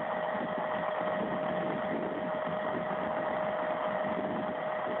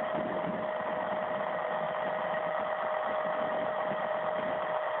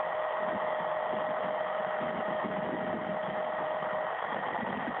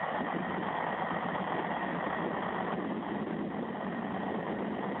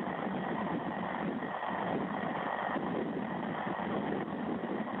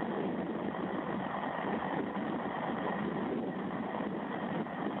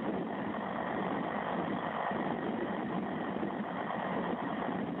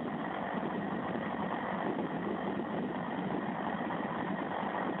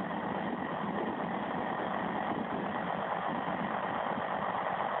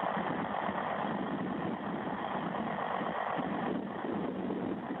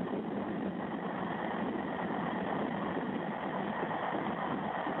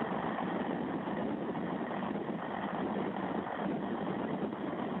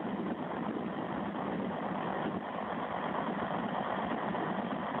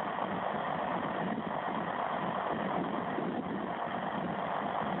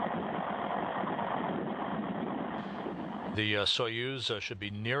 The Soyuz should be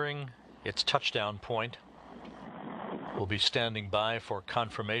nearing its touchdown point. We'll be standing by for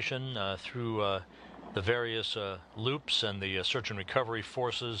confirmation through the various loops and the search and recovery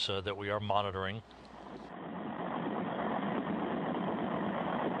forces that we are monitoring.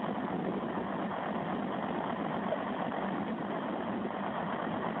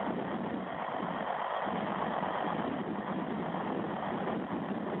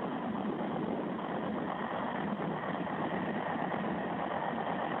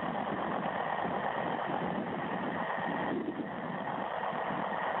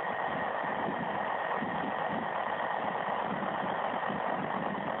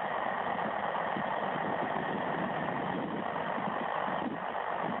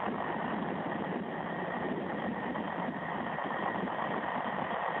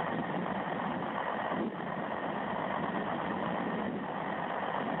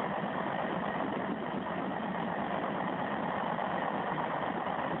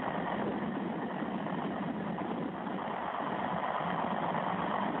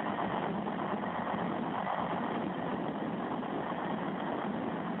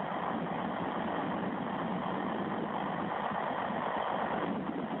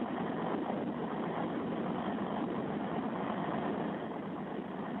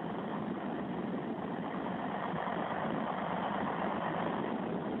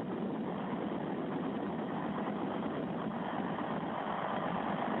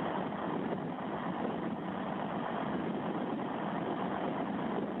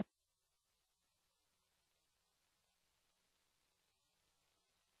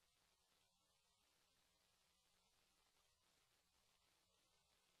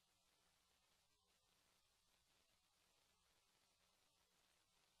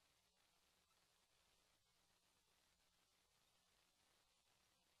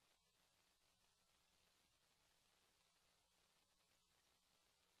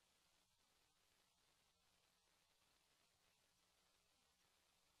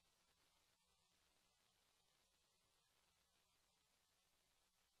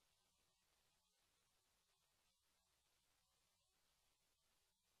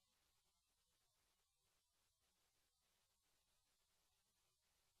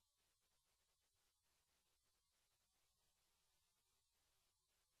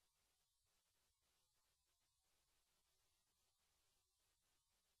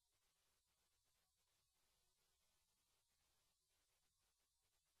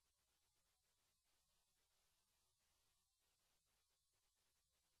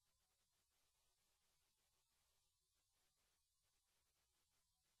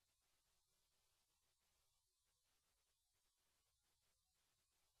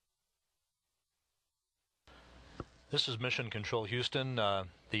 This is Mission Control Houston.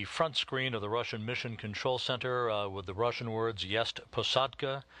 The front screen of the Russian Mission Control Center with the Russian words Jest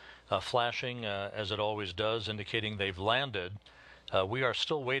Posadka flashing as it always does, indicating they've landed. We are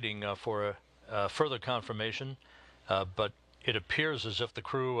still waiting for further confirmation, but it appears as if the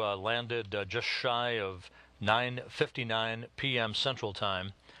crew landed just shy of 9:59 p.m. Central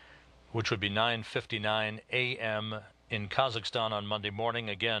Time, which would be 9:59 a.m. in Kazakhstan on Monday morning,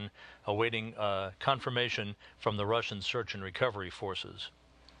 again awaiting confirmation from the Russian search and recovery forces.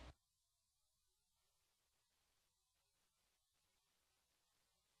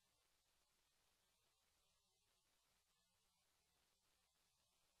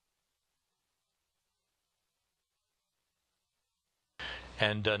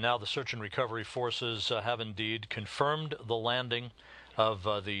 And now the search and recovery forces have indeed confirmed the landing of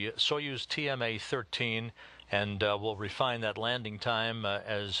the Soyuz TMA 13, and we'll refine that landing time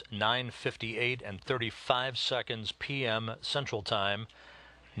as 9:58 and 35 seconds p.m. Central Time,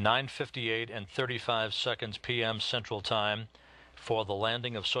 9:58 and 35 seconds p.m. Central Time for the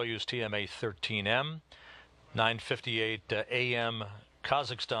landing of Soyuz TMA 13M, 9:58 a.m.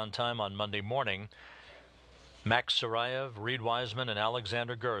 Kazakhstan time on Monday morning. Max Suraev, Reid Wiseman, and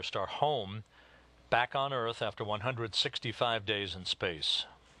Alexander Gerst are home, back on Earth after 165 days in space.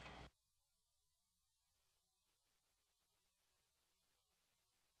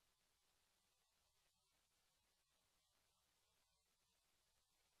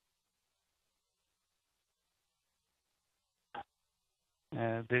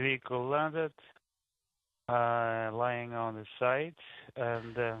 The vehicle landed, lying on the site,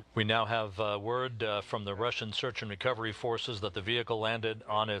 and we now have word from the Russian search and recovery forces that the vehicle landed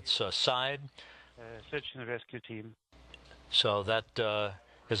on its side. Search and rescue team. So that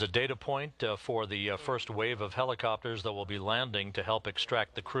is a data point for the first wave of helicopters that will be landing to help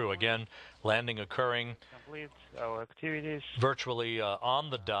extract the crew. Again, landing occurring Complete our activities. Virtually on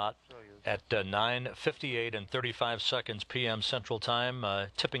the dot at 9:58 and 35 seconds p.m. Central Time,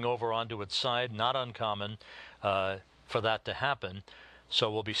 tipping over onto its side. Not uncommon for that to happen. So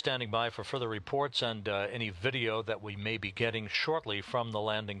we'll be standing by for further reports and any video that we may be getting shortly from the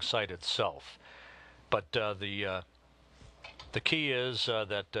landing site itself. But the key is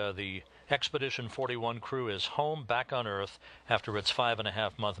that the Expedition 41 crew is home, back on Earth, after its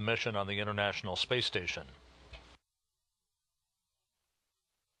 5.5-month mission on the International Space Station.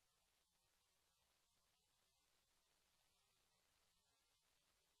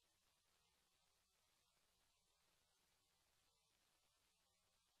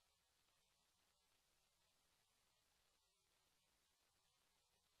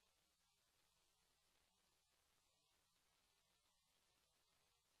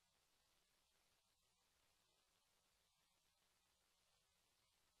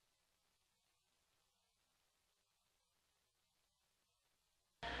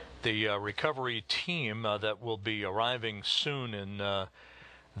 The recovery team that will be arriving soon in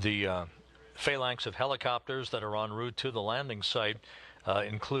the phalanx of helicopters that are en route to the landing site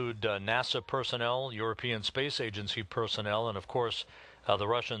include NASA personnel, European Space Agency personnel, and of course the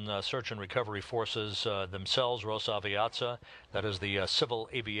Russian search and recovery forces themselves, Rosaviatsia, that is the civil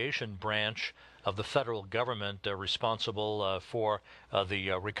aviation branch of the federal government responsible for the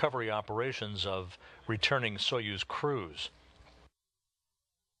recovery operations of returning Soyuz crews.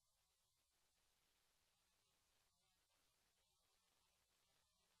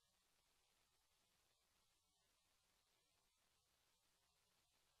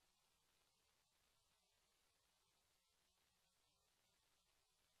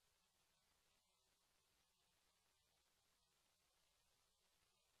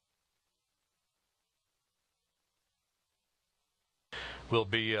 We'll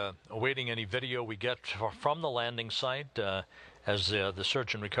be awaiting any video we get from the landing site as the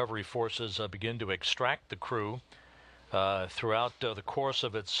search and recovery forces begin to extract the crew throughout the course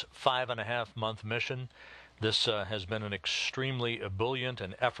of its 5.5-month mission. This has been an extremely ebullient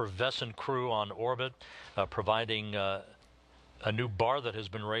and effervescent crew on orbit, providing a new bar that has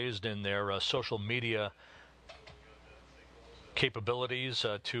been raised in their social media capabilities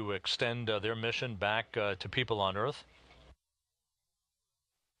to extend their mission back to people on Earth.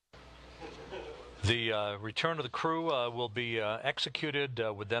 The return of the crew will be executed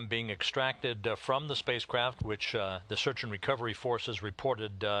with them being extracted from the spacecraft, which the search and recovery forces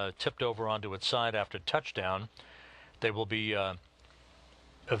reported tipped over onto its side after touchdown. They will be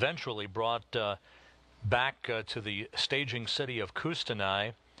eventually brought back to the staging city of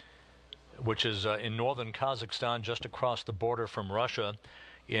Kustanai, which is in northern Kazakhstan, just across the border from Russia,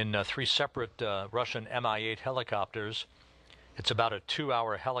 in 3 separate Russian Mi-8 helicopters. It's about a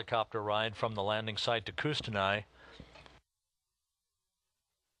 2-hour helicopter ride from the landing site to Kustanai.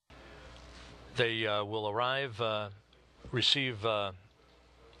 They will arrive, receive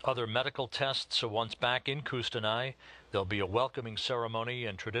other medical tests. So once back in Kustanai, there'll be a welcoming ceremony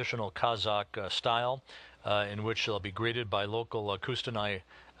in traditional Kazakh style, in which they'll be greeted by local Kustanai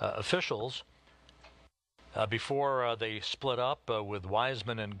officials. Before they split up with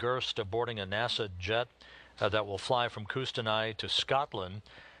Wiseman and Gerst boarding a NASA jet that will fly from Kustanai to Scotland.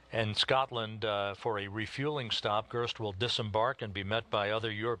 And Scotland, for a refueling stop, Gerst will disembark and be met by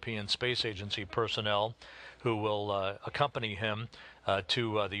other European Space Agency personnel who will accompany him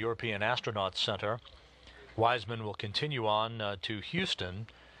to the European Astronaut Center. Wiseman will continue on to Houston,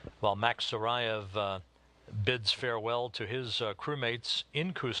 while Max Suraev bids farewell to his crewmates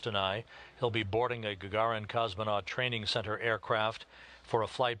in Kustanai. He'll be boarding a Gagarin Cosmonaut Training Center aircraft for a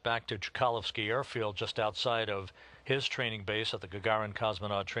flight back to Chkalovsky Airfield, just outside of his training base at the Gagarin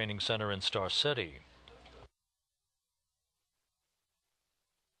Cosmonaut Training Center in Star City.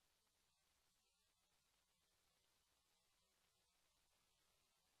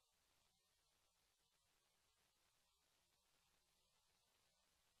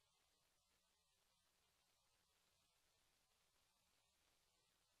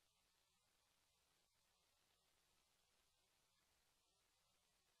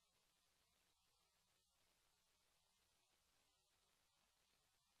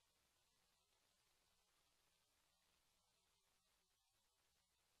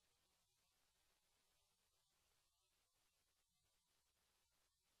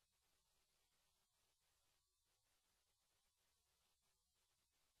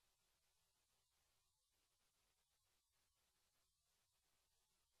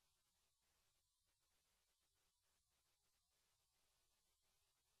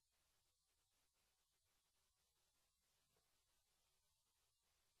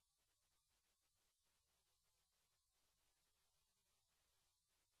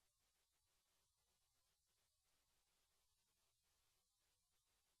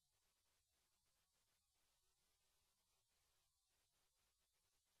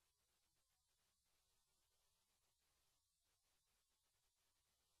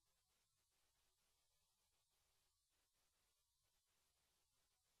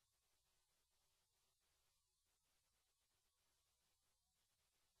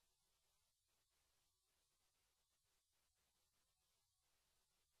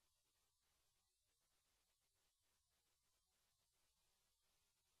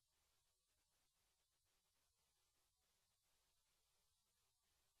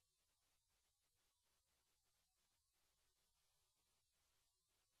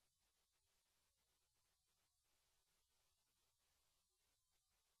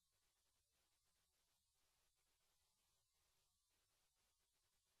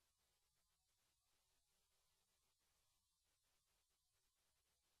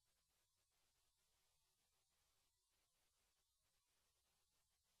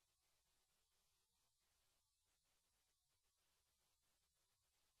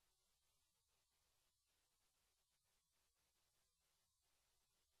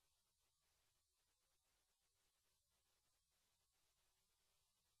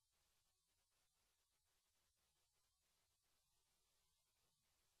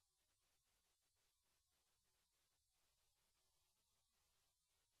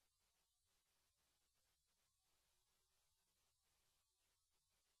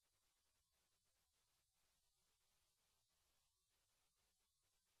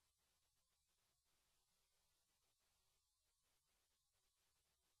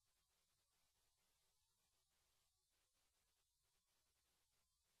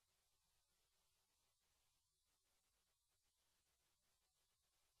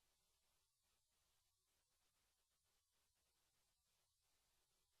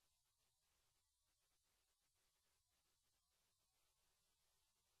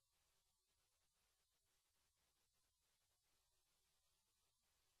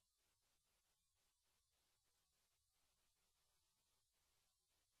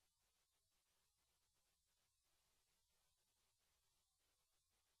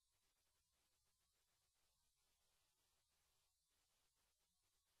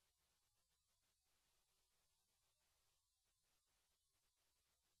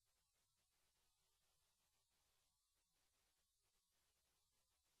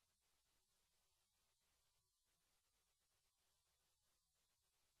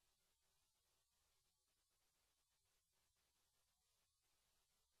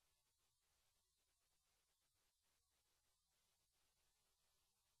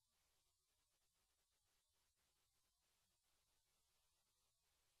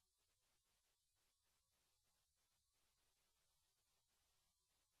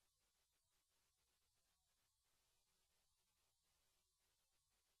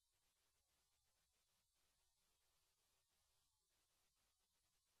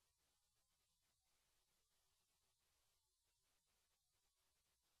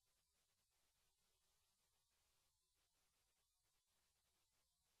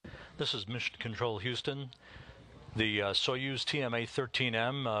 This is Mission Control Houston. The Soyuz TMA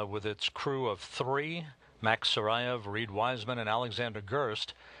 13M with its crew of 3, Max Suraev, Reid Wiseman, and Alexander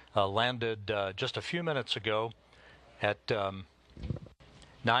Gerst, landed just a few minutes ago at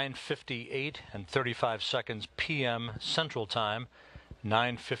 9:58 and 35 seconds p.m. Central Time,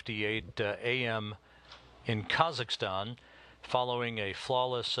 9:58 a.m. in Kazakhstan, following a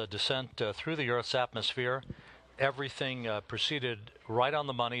flawless descent through the Earth's atmosphere. Everything proceeded right on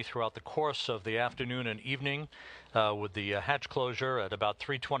the money throughout the course of the afternoon and evening, with the hatch closure at about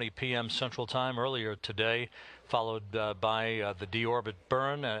 3:20 p.m. Central Time earlier today, followed by the deorbit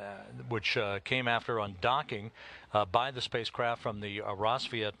burn, which came after undocking by the spacecraft from the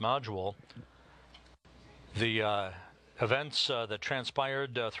Roscosmos module. The events that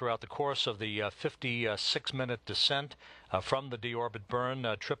transpired throughout the course of the 56-minute descent from the deorbit burn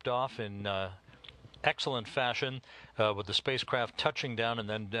tripped off in excellent fashion, with the spacecraft touching down and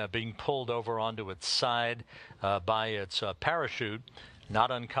then being pulled over onto its side by its parachute. Not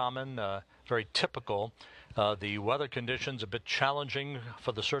uncommon, very typical. The weather conditions a bit challenging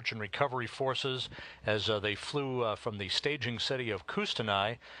for the search and recovery forces as they flew from the staging city of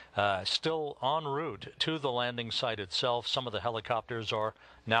Kustanai, still en route to the landing site itself. Some of the helicopters are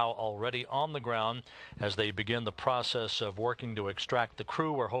now already on the ground as they begin the process of working to extract the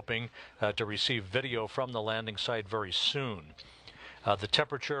crew. We're hoping to receive video from the landing site very soon. The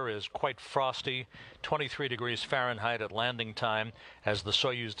temperature is quite frosty, 23 degrees Fahrenheit at landing time, as the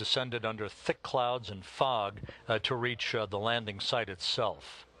Soyuz descended under thick clouds and fog to reach the landing site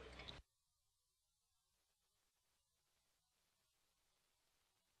itself.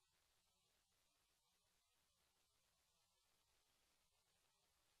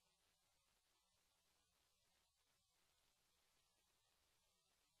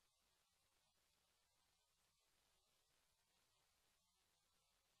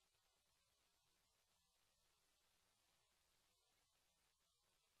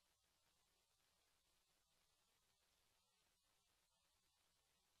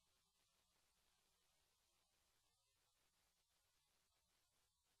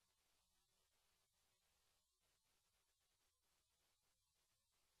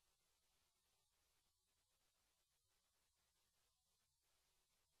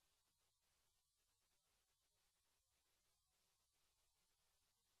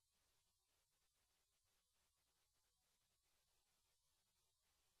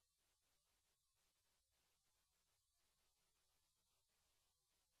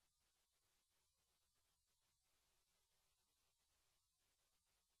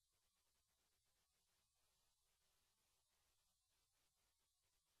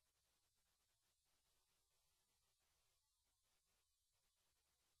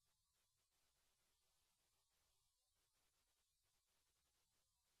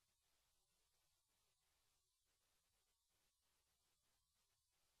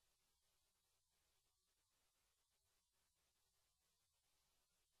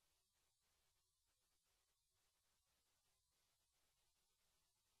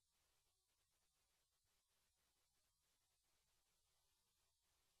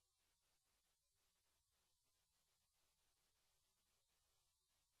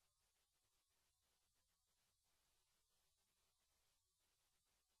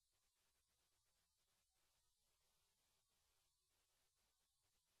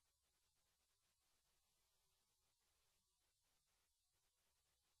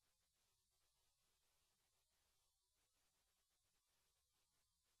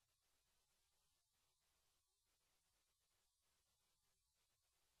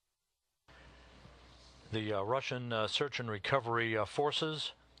 The Russian search and recovery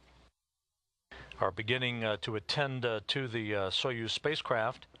forces are beginning to attend to the Soyuz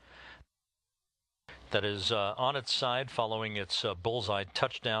spacecraft that is on its side following its bullseye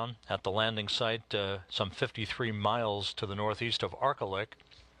touchdown at the landing site some 53 miles to the northeast of Arkalyk.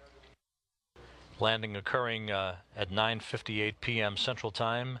 Landing occurring at 9:58 p.m. Central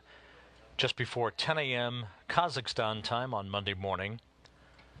Time, just before 10 a.m. Kazakhstan time on Monday morning.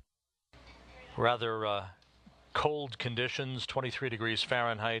 Rather cold conditions, 23 degrees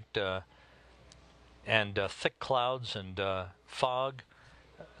Fahrenheit, and thick clouds and fog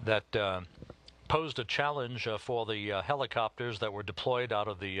that posed a challenge for the helicopters that were deployed out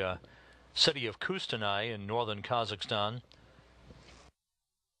of the city of Kustanai in northern Kazakhstan.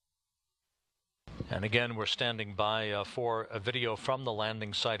 And again, we're standing by for a video from the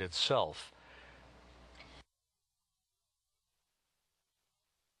landing site itself.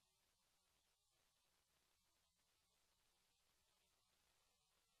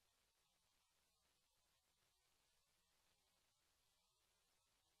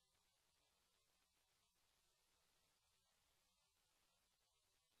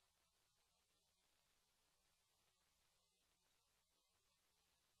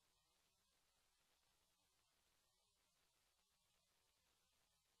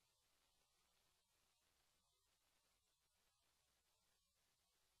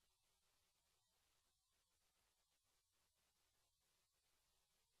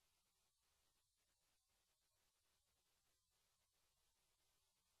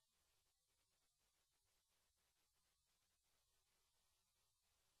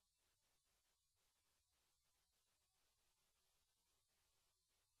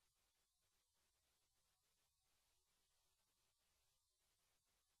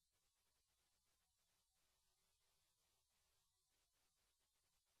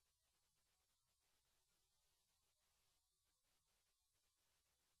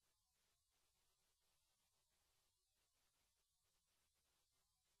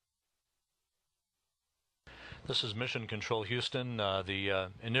 This is Mission Control Houston. The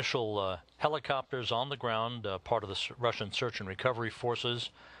initial helicopters on the ground, part of the Russian search and recovery forces,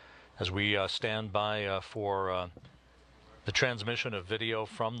 as we stand by for the transmission of video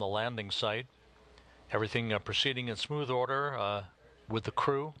from the landing site. Everything proceeding in smooth order with the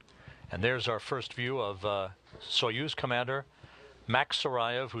crew. And there's our first view of Soyuz commander Max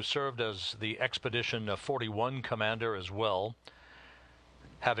Suraev, who served as the Expedition 41 commander as well,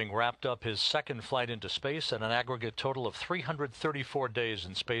 having wrapped up his second flight into space at an aggregate total of 334 days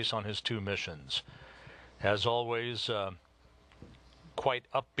in space on his 2 missions. As always, quite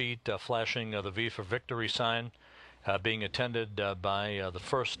upbeat, flashing the V for victory sign, being attended by the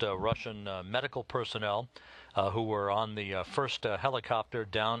first Russian medical personnel who were on the first helicopter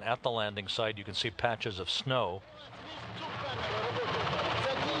down at the landing site. You can see patches of snow.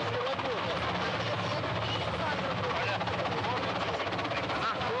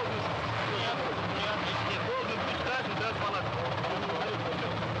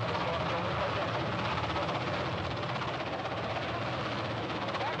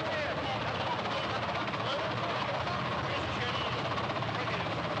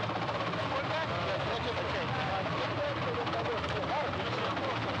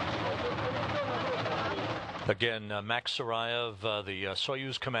 Again, Max Suraev, the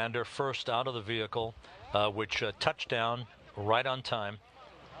Soyuz commander, first out of the vehicle, which touched down right on time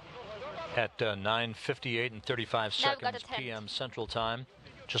at 9:58 and 35 seconds p.m. Central Time,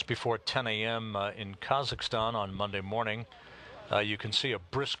 just before 10 a.m. In Kazakhstan on Monday morning. You can see a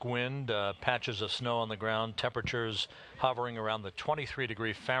brisk wind, patches of snow on the ground, temperatures hovering around the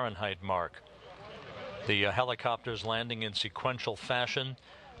 23-degree Fahrenheit mark. The helicopters landing in sequential fashion.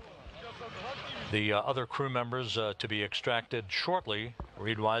 The other crew members to be extracted shortly,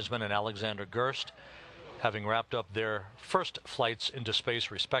 Reid Wiseman and Alexander Gerst, having wrapped up their first flights into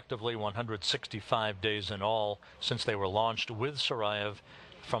space respectively, 165 days in all since they were launched with Suraev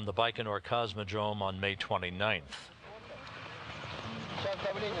from the Baikonur Cosmodrome on May 29th.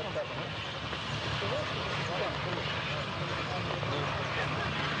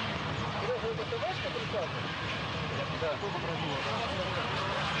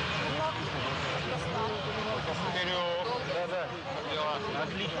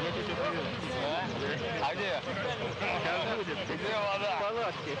 Отлично, я тебе привет. А где? Где вода? В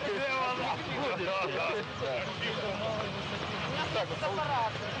палатке. Где вода? Так,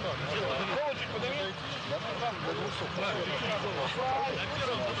 проводчик подними. Там до 200.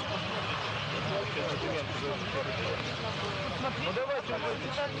 Ну давайте.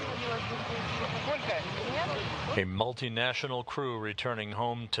 A multinational crew returning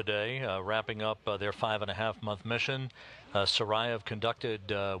home today, wrapping up their 5.5-month mission. Suraev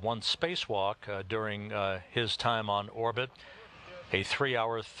conducted one spacewalk during his time on orbit, a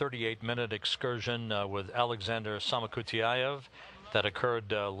 3-hour, 38-minute excursion with Alexander Samokhutyaev that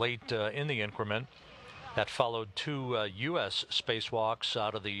occurred late in the increment. That followed 2 U.S. spacewalks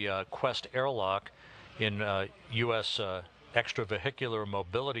out of the Quest airlock in U.S. extravehicular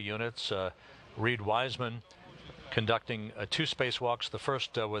mobility units. Reid Wiseman conducting 2 spacewalks, the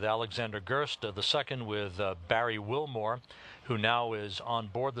first with Alexander Gerst, the second with Barry Wilmore, who now is on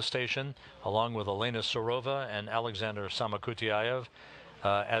board the station, along with Elena Surova and Alexander Samokhutyaev,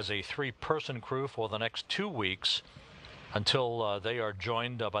 as a 3-person crew for the next 2 weeks until they are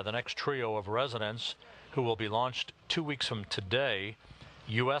joined by the next trio of residents who will be launched 2 weeks from today,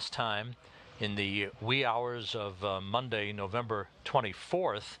 U.S. time, in the wee hours of Monday, November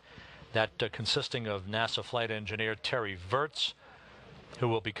 24th. That consisting of NASA flight engineer Terry Virts, who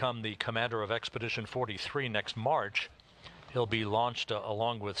will become the commander of Expedition 43 next March. He'll be launched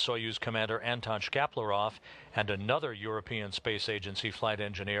along with Soyuz commander Anton Shkaplerov and another European Space Agency flight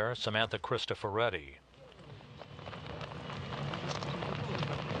engineer, Samantha Cristoforetti.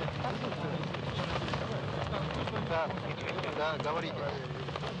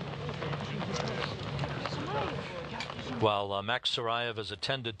 While Max Suraev is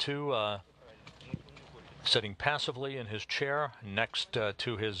attended to, sitting passively in his chair next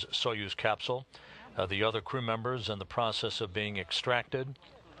to his Soyuz capsule, the other crew members in the process of being extracted.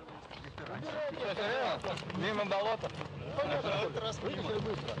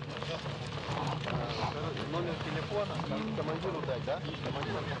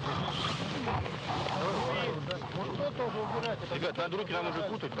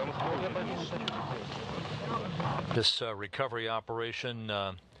 This recovery operation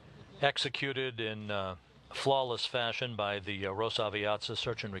executed in flawless fashion by the Rosaviatsa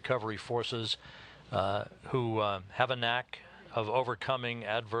search and recovery forces, who have a knack of overcoming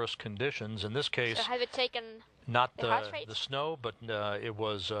adverse conditions. In this case, so have it taken not the snow, but it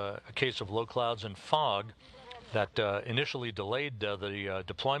was a case of low clouds and fog that initially delayed the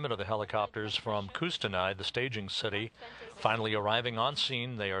deployment of the helicopters from Kustanai, the staging city. Finally arriving on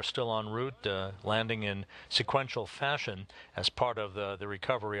scene, they are still en route, landing in sequential fashion as part of the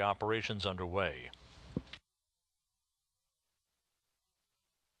recovery operations underway.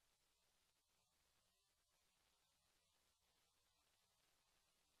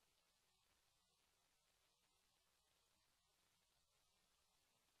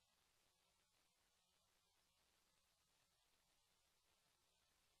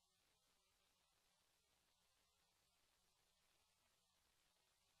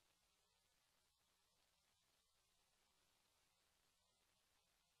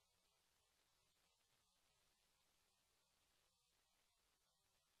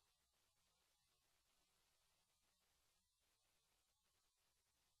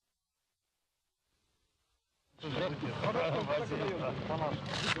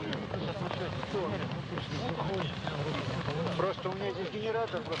 Просто у меня здесь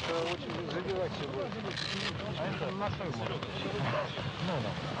генератор, просто очень забивать все будет.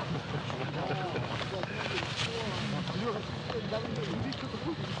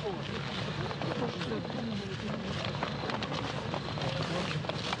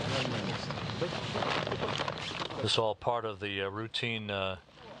 This is all part of the routine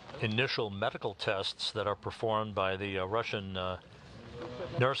initial medical tests that are performed by the Russian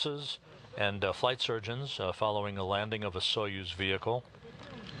nurses and flight surgeons following the landing of a Soyuz vehicle.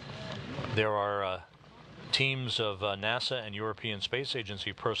 There are teams of NASA and European Space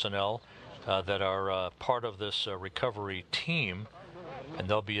Agency personnel that are part of this recovery team, and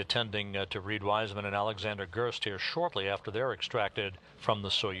they'll be attending to Reid Wiseman and Alexander Gerst here shortly after they're extracted from the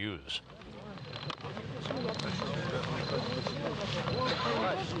Soyuz.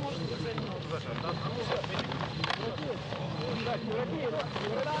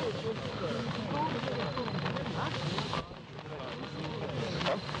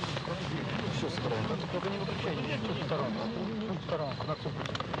 Все сторон. Только не выключай, все сторон. Сторон, на всю.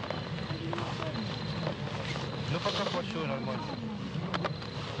 Ну пока плачу нормально.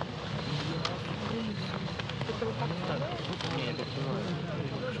 Не, это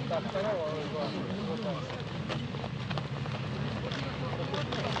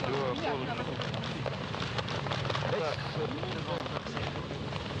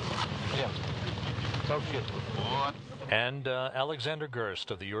And Alexander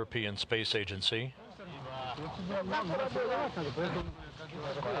Gerst of the European Space Agency.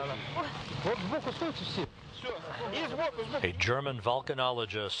 A German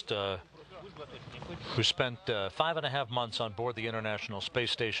volcanologist who spent 5.5 months on board the International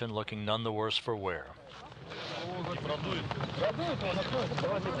Space Station looking none the worse for wear.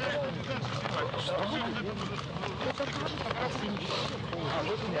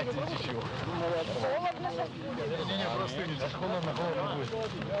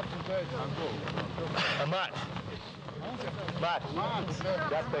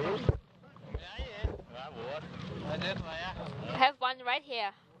 I have one right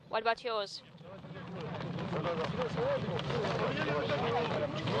here. What about yours?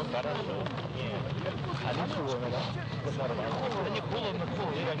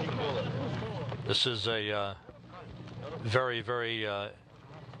 This is a very, very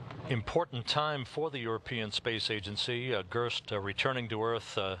important time for the European Space Agency. Gerst returning to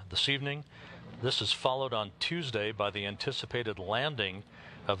Earth this evening. This is followed on Tuesday by the anticipated landing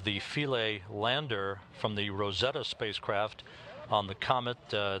of the Philae lander from the Rosetta spacecraft on the comet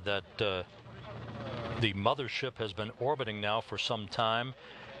that the mothership has been orbiting now for some time.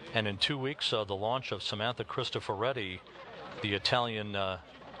 And in 2 weeks, the launch of Samantha Cristoforetti, the Italian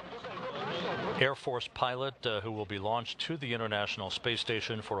Air Force pilot who will be launched to the International Space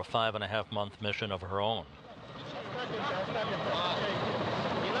Station for a 5.5-month mission of her own.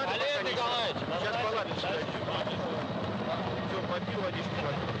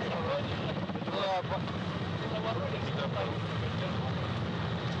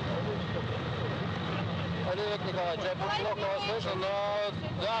 Олег Николаевич, я плохо вас слышал, но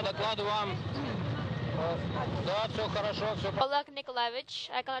да, докладываю вам. Да, все хорошо, все. Oleg Nikolaevich,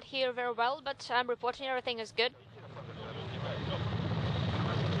 I cannot hear very well, but I'm reporting everything is good.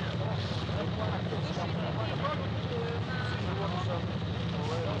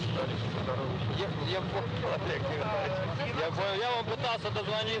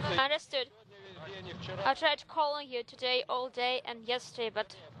 Understood. I tried calling you today all day and yesterday,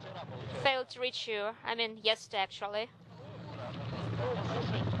 but failed to reach you. I mean, yesterday actually.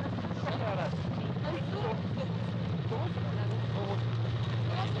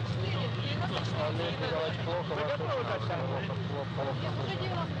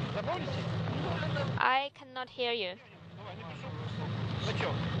 I cannot hear you.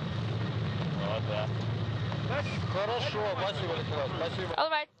 All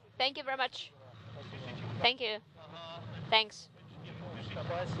right. Thank you very much. Thank you. Thanks.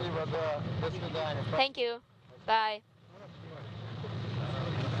 Thank you. Bye.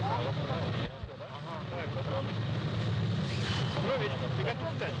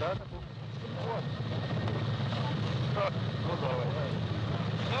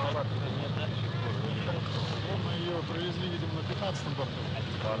 Мы ее провезли, видимо, на 15-м борту.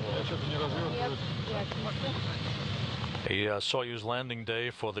 Я что-то не развел. A Soyuz landing day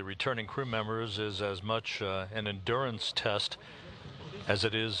for the returning crew members is as much an endurance test as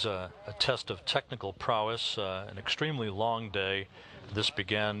it is a test of technical prowess, an extremely long day. This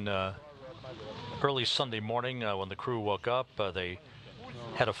began early Sunday morning when the crew woke up. They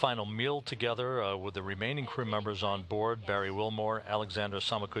had a final meal together with the remaining crew members on board, Barry Wilmore, Alexander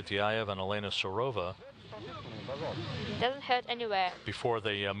Samakutyaev, and Elena Surova. Doesn't hurt anywhere. Before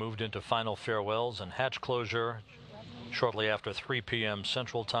they moved into final farewells and hatch closure, shortly after 3 p.m.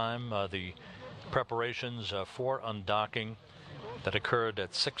 Central Time, the preparations for undocking that occurred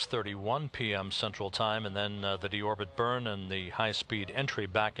at 6:31 p.m. Central Time, and then the deorbit burn and the high-speed entry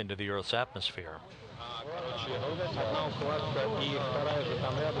back into the Earth's atmosphere.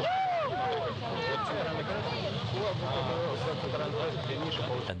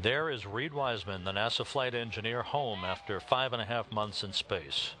 And there is Reid Wiseman, the NASA flight engineer, home after 5.5 months in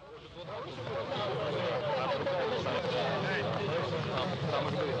space.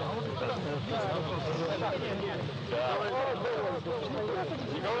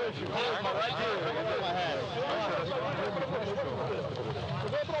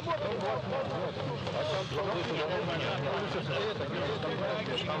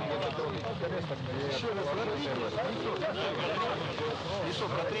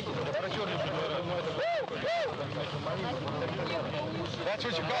 That's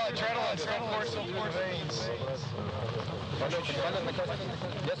what you call adrenaline, sulfur veins.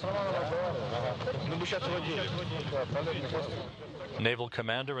 Naval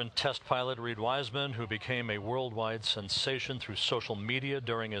Commander and test pilot Reid Wiseman, who became a worldwide sensation through social media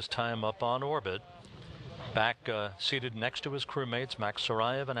during his time up on orbit, back seated next to his crewmates Max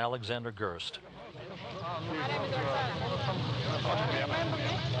Suraev and Alexander Gerst.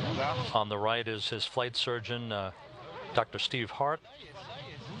 On the right is his flight surgeon, Dr. Steve Hart.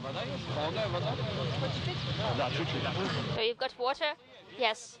 So you've got water?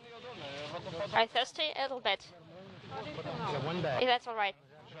 Yes. Are you thirsty? A little bit. If that's all right.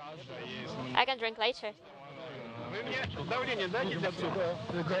 I can drink later.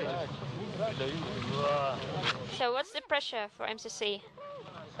 So what's the pressure for MCC?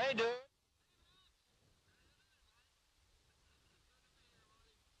 Hey, dude.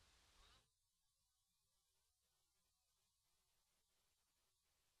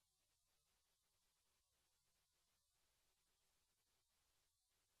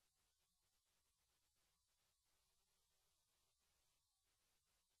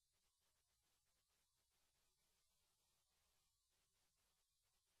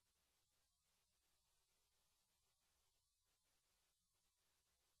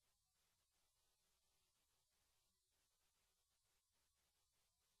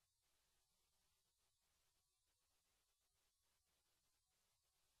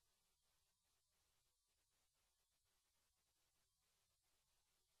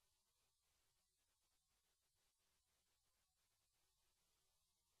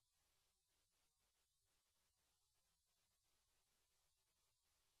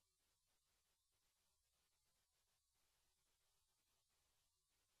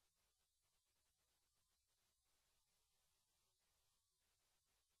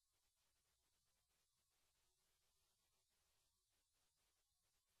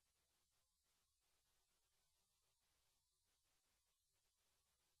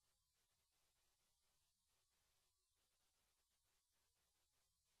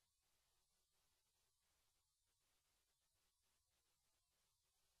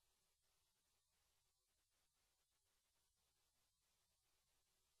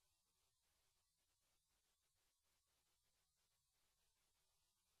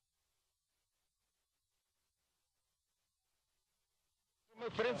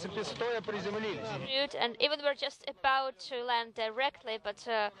 And even we're just about to land directly, but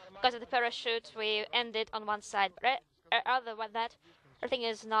because of the parachute, we ended on one side. But other than that, everything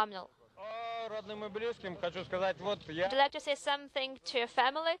is nominal. Would you like to say something to your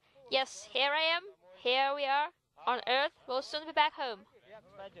family? Yes, here I am. Here we are on Earth. We'll soon be back home.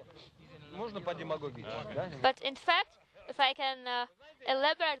 But in fact, if I can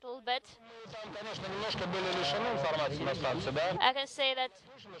elaborate a little bit, I can say that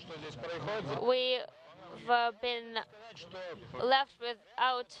we've been left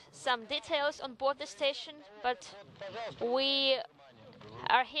without some details on board the station, but we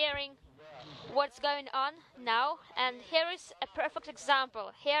are hearing what's going on now, and here is a perfect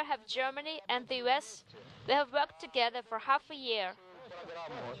example. Here have Germany and the US. We have worked together for half a year.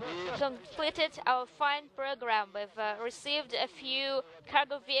 Completed our fine program. We've received a few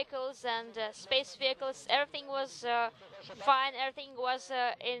cargo vehicles and space vehicles. Everything was fine. Everything was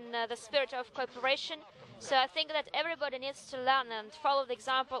in the spirit of cooperation. So I think that everybody needs to learn and follow the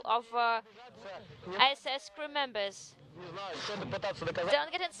example of ISS crew members.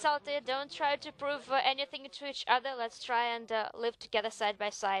 Don't get insulted. Don't try to prove anything to each other. Let's try and live together side by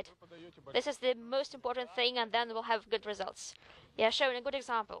side. This is the most important thing, and then we'll have good results. Yeah, showing a good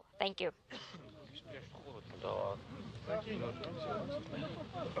example. Thank you.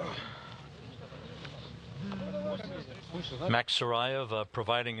 Max Suraev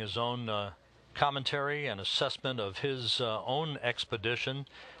providing his own commentary and assessment of his own expedition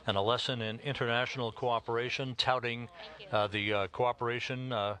and a lesson in international cooperation, touting the cooperation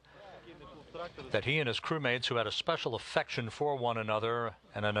that he and his crewmates, who had a special affection for one another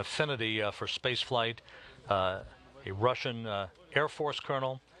and an affinity for spaceflight, a Russian Air Force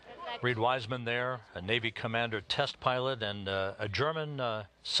colonel, Reid Wiseman there, a Navy commander test pilot, and a German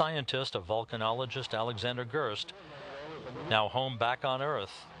scientist, a volcanologist, Alexander Gerst, now home back on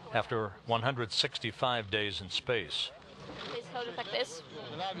Earth after 165 days in space. Please hold it like this.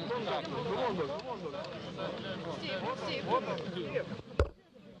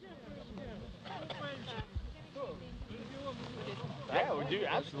 Yeah, we do,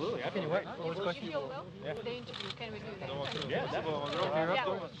 absolutely. Can you wait? If you will, yeah. The interview, can we do that? Yeah,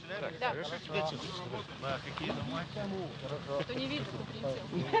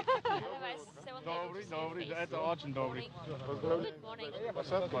 Добрый, это очень добрый.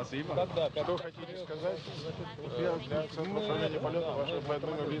 Спасибо. Что хотите сказать? Для Центра управления полета вашего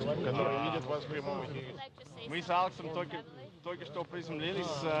двойного близкого, который видит вас в прямом эфире. Мы с Алексом только что приземлились.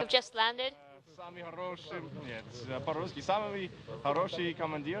 We've just landed. Самый хороший, нет, по-русски, самый хороший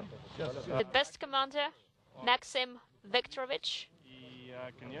командир. The best commander, Maxim Viktorovich.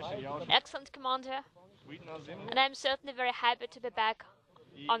 Excellent commander. And I'm certainly very happy to be back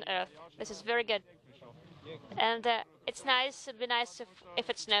on Earth. This is very good. And it's nice, it'd be nice if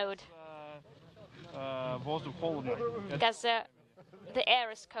it snowed. Because the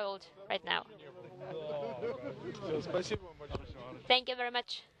air is cold right now. Thank you very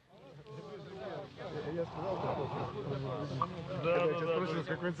much.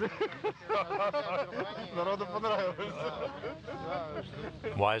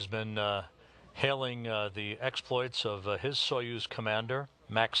 Wiseman hailing the exploits of his Soyuz commander,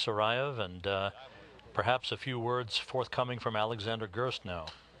 Max Suraev, and perhaps a few words forthcoming from Alexander Gerst now.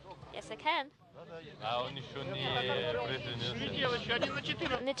 Yes, I can. I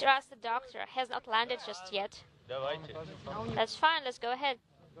need to ask the doctor. Has not landed just yet. That's fine, let's go ahead.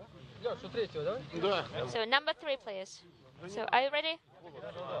 So number 3, please. So are you ready?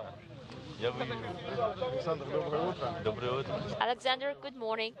 Alexander, good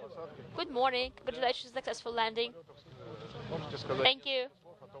morning. Good morning. Congratulations on successful landing. Thank you.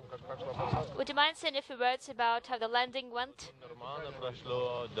 Would you mind saying a few words about how the landing went?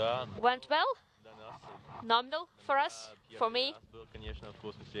 Went well? Nominal for us, for me.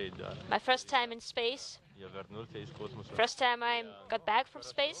 My first time in space. First time I got back from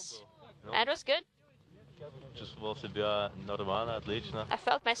space. And it was good. I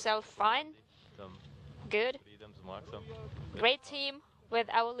felt myself fine. Good. Great team with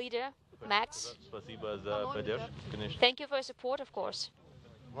our leader, Max. Thank you for your support, of course.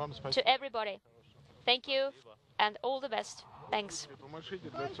 To everybody. Thank you and all the best. Thanks.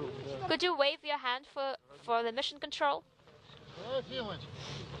 Could you wave your hand for the mission control?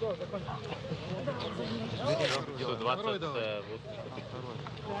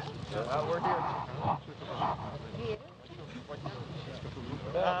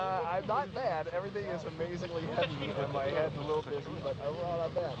 I'm not bad. Everything is amazingly heavy, and my head's a little busy, but overall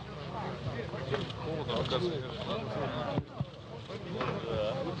not bad.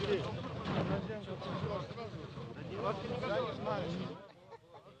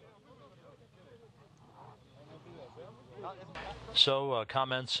 So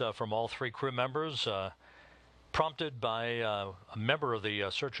comments from all 3 crew members, prompted by a member of the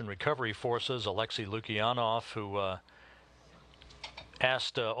Search and Recovery Forces, Alexei Lukyanov, who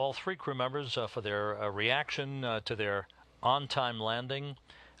asked all 3 crew members for their reaction to their on-time landing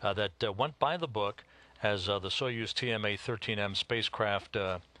that went by the book as the Soyuz TMA 13M spacecraft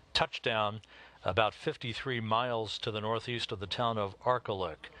touchdown about 53 miles to the northeast of the town of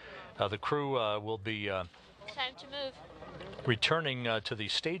Arkelik. The crew will be Time to move. returning to the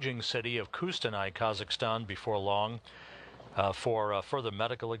staging city of Kustanay, Kazakhstan, before long for further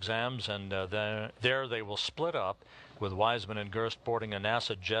medical exams, and there they will split up, with Wiseman and Gerst boarding a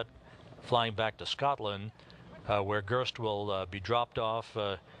NASA jet flying back to Scotland, where Gerst will be dropped off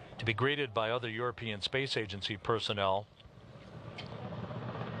to be greeted by other European Space Agency personnel.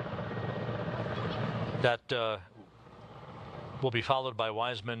 That will be followed by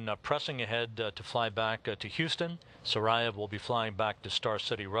Wiseman pressing ahead to fly back to Houston. Suraev will be flying back to Star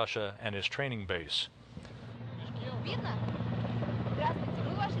City, Russia, and his training base.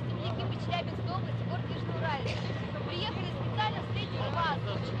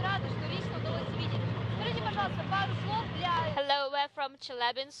 Hello, we're from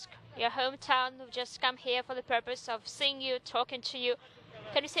Chelyabinsk, your hometown. We've just come here for the purpose of seeing you, talking to you.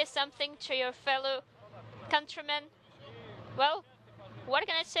 Can you say something to your fellow countrymen? Well, what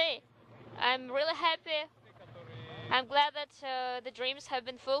can I say? I'm really happy. I'm glad that the dreams have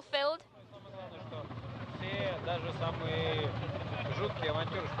been fulfilled.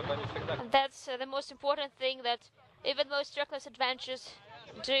 And that's the most important thing, that even most reckless adventures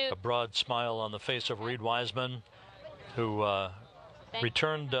do. A broad smile on the face of Reid Wiseman, who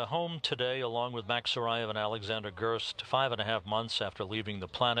returned home today along with Max Suraev and Alexander Gerst 5.5 months after leaving the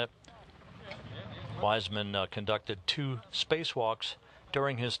planet. Wiseman conducted 2 spacewalks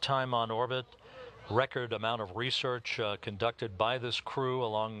during his time on orbit. Record amount of research conducted by this crew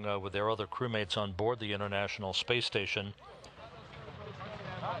along with their other crewmates on board the International Space Station.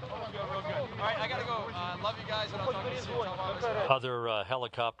 All right, I gotta go. Love you guys, and I'll talk to you soon. Other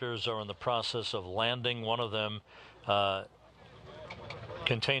helicopters are in the process of landing. One of them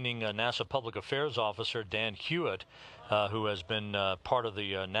containing NASA Public Affairs Officer Dan Hewitt, who has been part of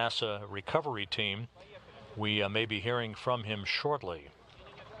the NASA recovery team. We may be hearing from him shortly.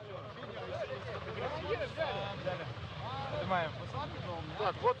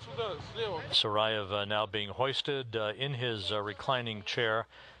 Suraev now being hoisted in his reclining chair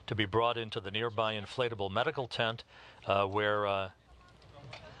to be brought into the nearby inflatable medical tent, where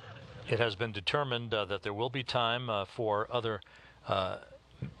it has been determined that there will be time for other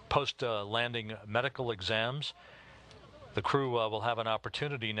post-landing medical exams. The crew will have an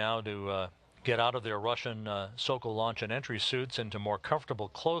opportunity now to get out of their Russian Sokol launch and entry suits into more comfortable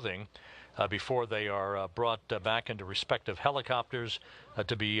clothing before they are brought back into respective helicopters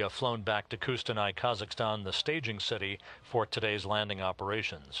to be flown back to Kustanay, Kazakhstan, the staging city for today's landing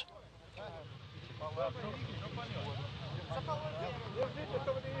operations.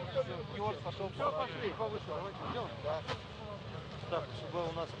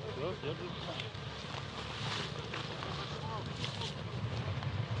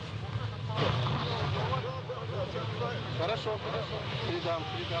 Хорошо, хорошо. Передам.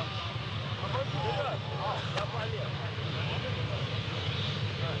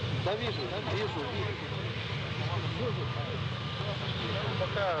 Да вижу.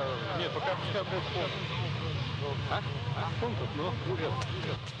 Пока пускай будет фон. Фон тут, ну, вперед.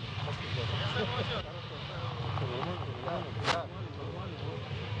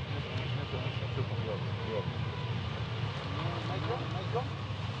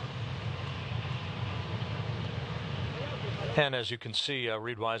 And as you can see,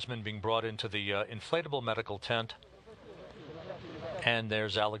 Reid Wiseman being brought into the inflatable medical tent. And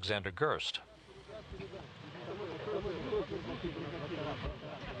there's Alexander Gerst.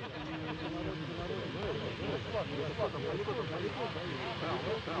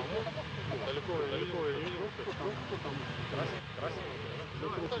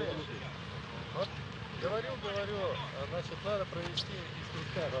 Говорю, значит, надо провести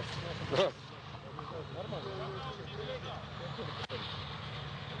инструктаж.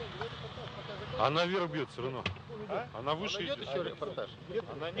 Она вверх бьет все равно. А? Она выше идет. Еще репортаж?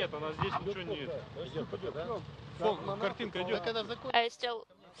 Она нет, она здесь ничего не... Идет пока, да? Фон, картинка идет. Are you still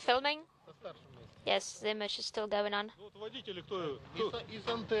filming? Yes, the image is still going on. Вот водитель кто? И с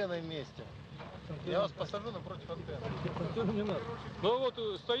антенной вместе. Я вас посажу напротив антенны. Не надо. Ну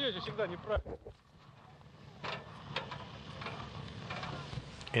вот стоять всегда неправильно.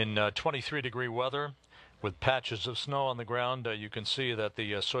 In 23-degree weather, with patches of snow on the ground, you can see that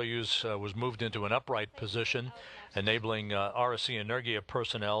the Soyuz was moved into an upright position, enabling RSC Energia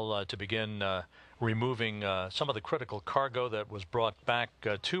personnel to begin removing some of the critical cargo that was brought back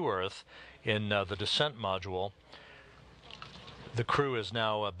to Earth in the descent module. The crew is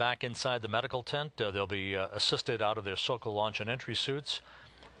now back inside the medical tent. They'll be assisted out of their Sokol launch and entry suits.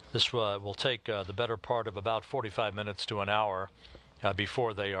 This will take the better part of about 45 minutes to an hour.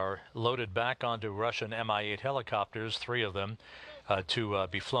 before they are loaded back onto Russian Mi-8 helicopters, 3 of them, to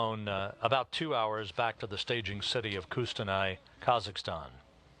be flown about 2 hours back to the staging city of Kustanay, Kazakhstan.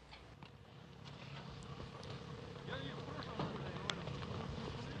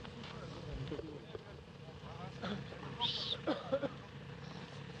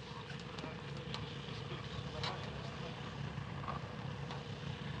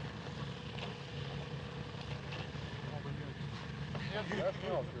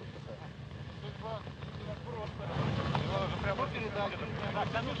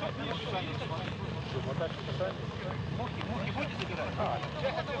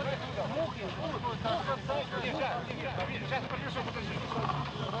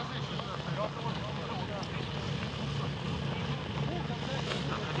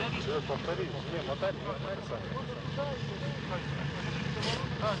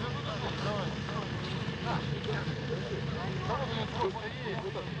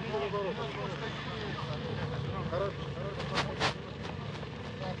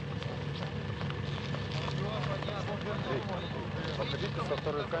 Подходите со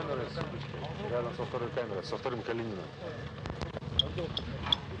второй камерой, рядом со второй камерой, со вторым Калининым.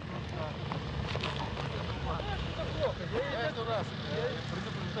 Я эту раз, я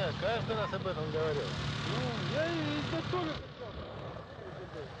предупреждаю, каждый раз об этом говорю. Ну, я и готовлю.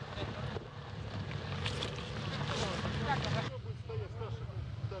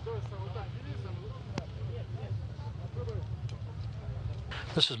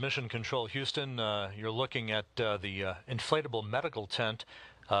 This is Mission Control Houston. You're looking at the inflatable medical tent,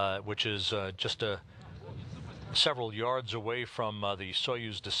 which is just several yards away from the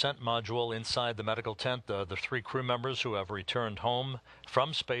Soyuz descent module. Inside the medical tent, the 3 crew members who have returned home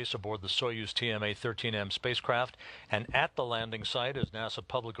from space aboard the Soyuz TMA 13M spacecraft. And at the landing site is NASA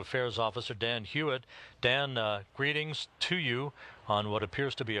Public Affairs Officer Dan Hewitt. Dan, greetings to you on what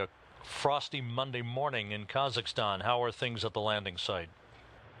appears to be a frosty Monday morning in Kazakhstan. How are things at the landing site?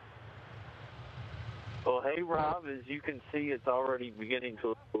 Well, hey, Rob, as you can see, it's already beginning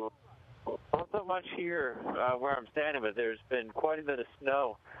to not so much here where I'm standing, but there's been quite a bit of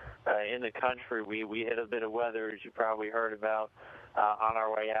snow in the country. We hit a bit of weather, as you probably heard about, on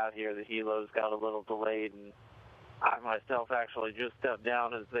our way out here. The helos got a little delayed, and I myself actually just stepped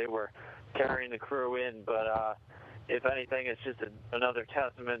down as they were carrying the crew in. But if anything, it's just another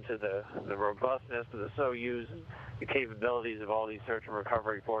testament to the robustness of the Soyuz and the capabilities of all these search and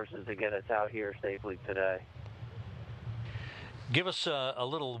recovery forces to get us out here safely today. Give us a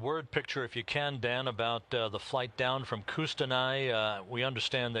little word picture, if you can, Dan, about the flight down from Kustanay. We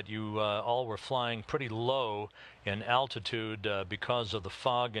understand that you all were flying pretty low in altitude because of the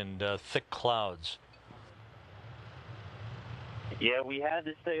fog and thick clouds. Yeah, we had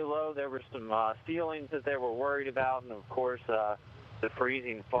to stay low. There were some ceilings that they were worried about, and of course the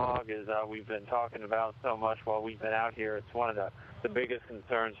freezing fog, as we've been talking about so much while we've been out here. It's one of the biggest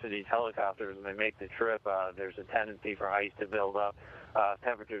concerns for these helicopters when they make the trip. There's a tendency for ice to build up.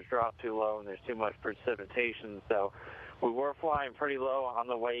 Temperatures drop too low and there's too much precipitation. So we were flying pretty low on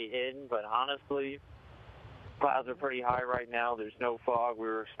the way in, but honestly, clouds are pretty high right now. There's no fog. We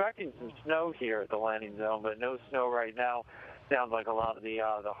were expecting some snow here at the landing zone, but no snow right now. Sounds like a lot of the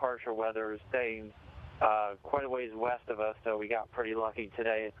harsher weather is staying quite a ways west of us, so we got pretty lucky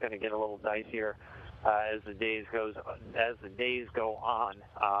today. It's going to get a little dicier as the days go on,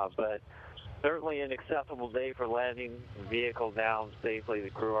 but certainly an acceptable day for landing the vehicle down safely. The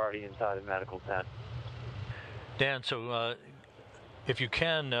crew already inside the medical tent. Dan, so if you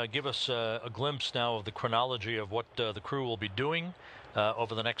can give us a glimpse now of the chronology of what the crew will be doing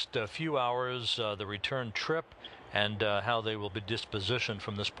over the next few hours, the return trip, and how they will be dispositioned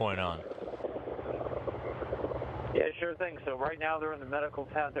from this point on. Yeah, sure thing. So right now they're in the medical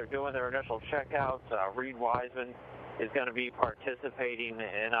tent. They're doing their initial checkouts. Reid Wiseman is going to be participating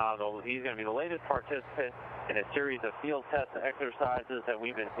in, he's going to be the latest participant in a series of field test exercises that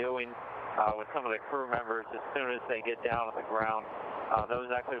we've been doing with some of the crew members as soon as they get down on the ground. Those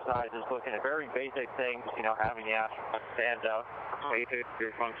exercises looking at very basic things, you know, having the astronauts stand up, basic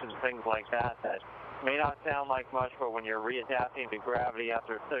gear functions, things like that may not sound like much, but when you're readapting to gravity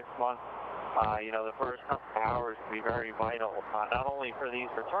after 6 months, you know, the first couple of hours can be very vital, not only for these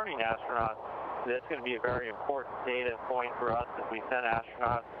returning astronauts. That's going to be a very important data point for us as we send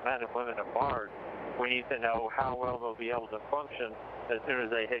astronauts, men and women, to Mars. We need to know how well they'll be able to function as soon as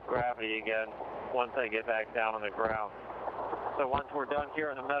they hit gravity again, once they get back down on the ground. So once we're done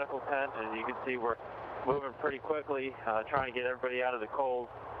here in the medical tent, as you can see, we're moving pretty quickly, trying to get everybody out of the cold.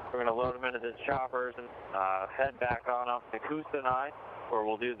 We're going to load them into the choppers and head back on up to Kustanay, where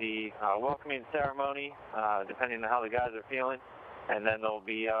we'll do the welcoming ceremony, depending on how the guys are feeling. and then they'll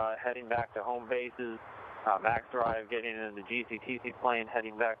be heading back to home bases. Max Suraev getting in the GCTC plane,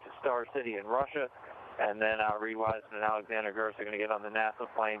 heading back to Star City in Russia, and then Reid Wiseman and Alexander Gerst are going to get on the NASA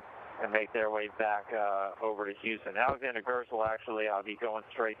plane and make their way back over to Houston. Alexander Gerst will actually be going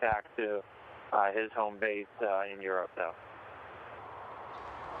straight back to his home base in Europe, though.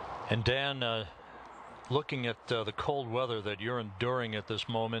 And Dan, looking at the cold weather that you're enduring at this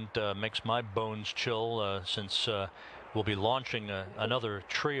moment makes my bones chill, since we'll be launching another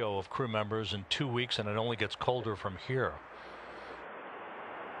trio of crew members in 2 weeks, and it only gets colder from here.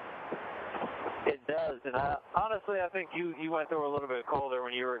 It does, and honestly, I think you went through a little bit colder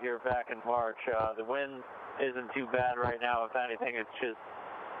when you were here back in March. The wind isn't too bad right now. If anything, it's just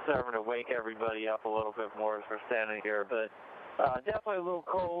starting to wake everybody up a little bit more as we're standing here, but definitely a little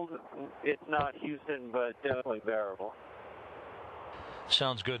cold. It's not Houston, but definitely bearable.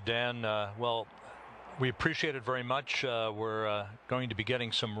 Sounds good, Dan. Well, we appreciate it very much. We're going to be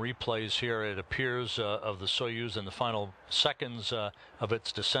getting some replays here, it appears, of the Soyuz in the final seconds of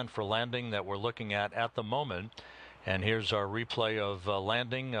its descent for landing that we're looking at the moment. And here's our replay of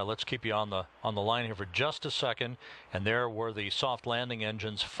landing. Let's keep you on the line here for just a second. And there were the soft landing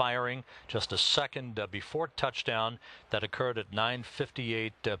engines firing just a second before touchdown. That occurred at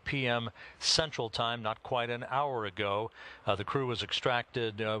 9:58 p.m. Central Time, not quite an hour ago. The crew was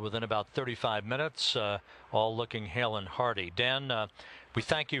extracted within about 35 minutes, all looking hale and hearty. Dan, we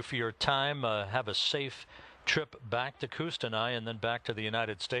thank you for your time. Have a safe trip back to Koostenai and then back to the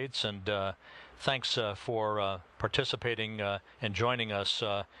United States. And thanks for participating and joining us,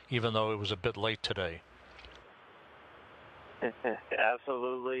 even though it was a bit late today.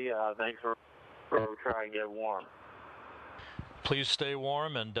 Absolutely. Thanks for trying to get warm. Please stay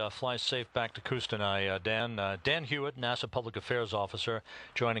warm and fly safe back to Koostenai, Dan. Dan Hewitt, NASA Public Affairs Officer,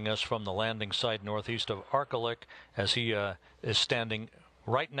 joining us from the landing site northeast of Arkelik, as he is standing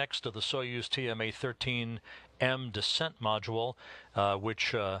right next to the Soyuz TMA 13M descent module,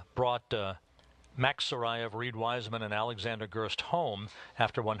 which brought Max Suraev, Reid Wiseman, and Alexander Gerst home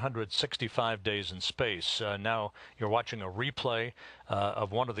after 165 days in space. Now you're watching a replay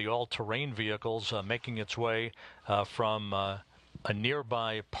of one of the all-terrain vehicles making its way from a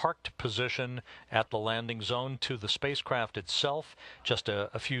nearby parked position at the landing zone to the spacecraft itself, just a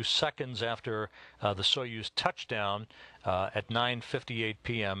few seconds after the Soyuz touchdown at 9:58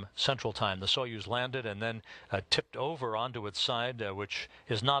 p.m. Central Time. The Soyuz landed and then tipped over onto its side, which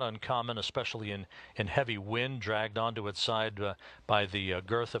is not uncommon, especially in heavy wind, dragged onto its side by the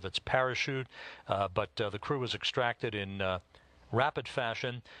girth of its parachute. But the crew was extracted in rapid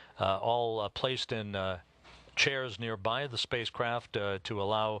fashion, all placed in chairs nearby the spacecraft to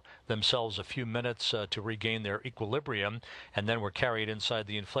allow themselves a few minutes to regain their equilibrium, and then were carried inside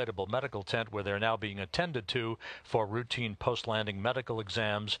the inflatable medical tent, where they're now being attended to for routine post-landing medical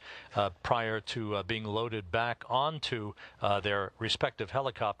exams prior to being loaded back onto their respective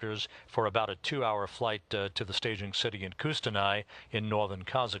helicopters for about a 2-hour flight to the staging city in Koostenai in northern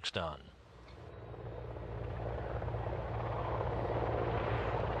Kazakhstan.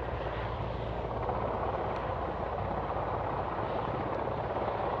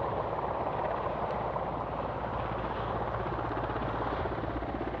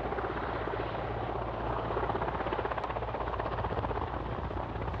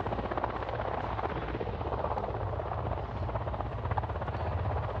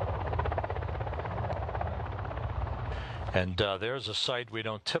 And there's a sight we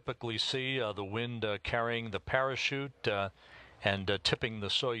don't typically see, the wind carrying the parachute and tipping the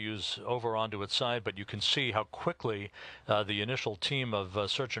Soyuz over onto its side, but you can see how quickly the initial team of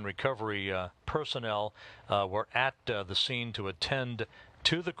search and recovery personnel were at the scene to attend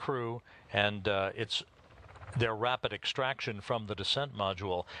to the crew, and it's their rapid extraction from the descent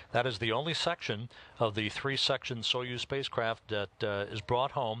module. That is the only section of the 3-section Soyuz spacecraft that is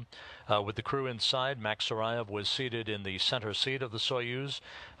brought home with the crew inside. Max Suraev was seated in the center seat of the Soyuz.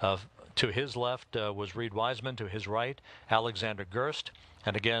 To his left was Reid Wiseman, to his right Alexander Gerst.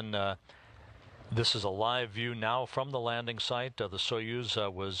 And again, this is a live view now from the landing site. The Soyuz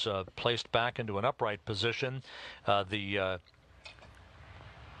was placed back into an upright position. The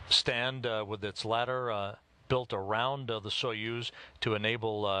stand with its ladder built around the Soyuz to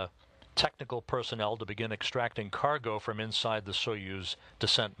enable technical personnel to begin extracting cargo from inside the Soyuz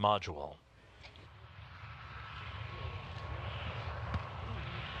descent module.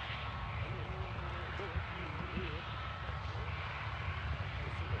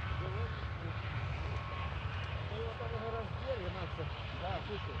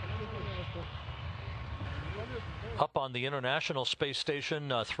 Up on the International Space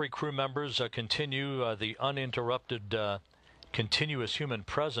Station, 3 crew members continue the uninterrupted continuous human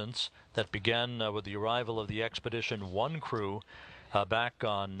presence that began with the arrival of the Expedition 1 crew back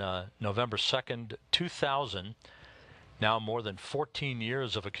on November 2nd, 2000. Now more than 14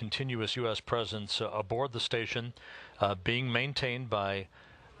 years of a continuous U.S. presence aboard the station, being maintained by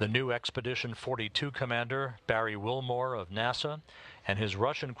the new Expedition 42 commander, Barry Wilmore of NASA, and his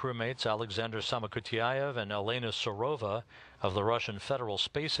Russian crewmates, Alexander Samokhutyaev and Elena Surova of the Russian Federal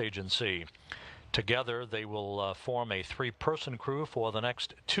Space Agency. Together, they will form a 3-person crew for the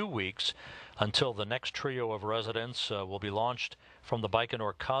next 2 weeks until the next trio of residents will be launched from the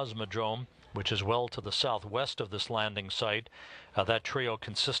Baikonur Cosmodrome, which is well to the southwest of this landing site. That trio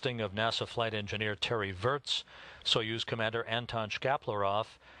consisting of NASA flight engineer Terry Virts, Soyuz commander Anton Shkaplerov,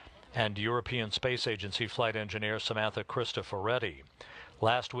 and European Space Agency flight engineer Samantha Cristoforetti.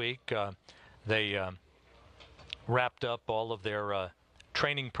 Last week, they wrapped up all of their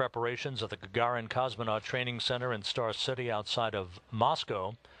training preparations at the Gagarin Cosmonaut Training Center in Star City outside of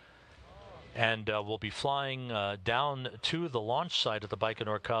Moscow, and will be flying down to the launch site at the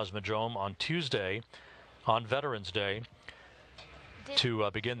Baikonur Cosmodrome on Tuesday, on Veterans Day,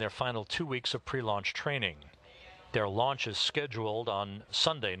 to begin their final 2 weeks of pre-launch training. Their launch is scheduled on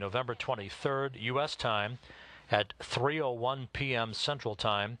Sunday, November 23rd, U.S. time, at 3:01 p.m. Central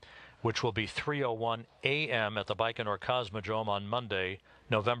Time, which will be 3:01 a.m. at the Baikonur Cosmodrome on Monday,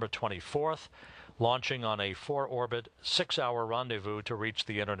 November 24th, launching on a 4-orbit, 6-hour rendezvous to reach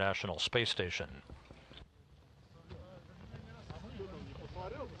the International Space Station.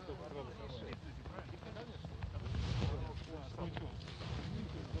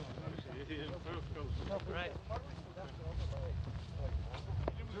 Right.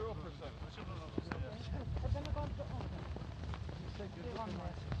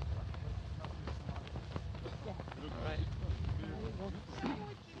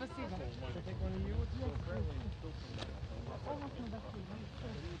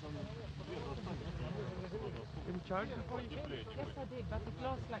 In charge before you came? Yes, I did, but it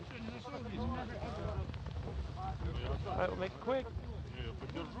lost like never ever. Alright, we'll make it quick.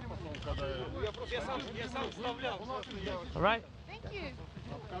 All right. Thank you.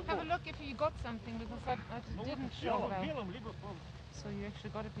 Have a look if you got something, because I didn't show well. So you actually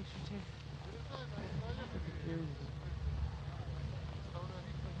got a picture too.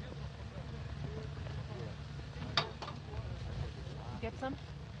 Get some?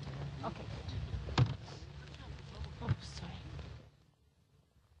 Okay. Oh, sorry.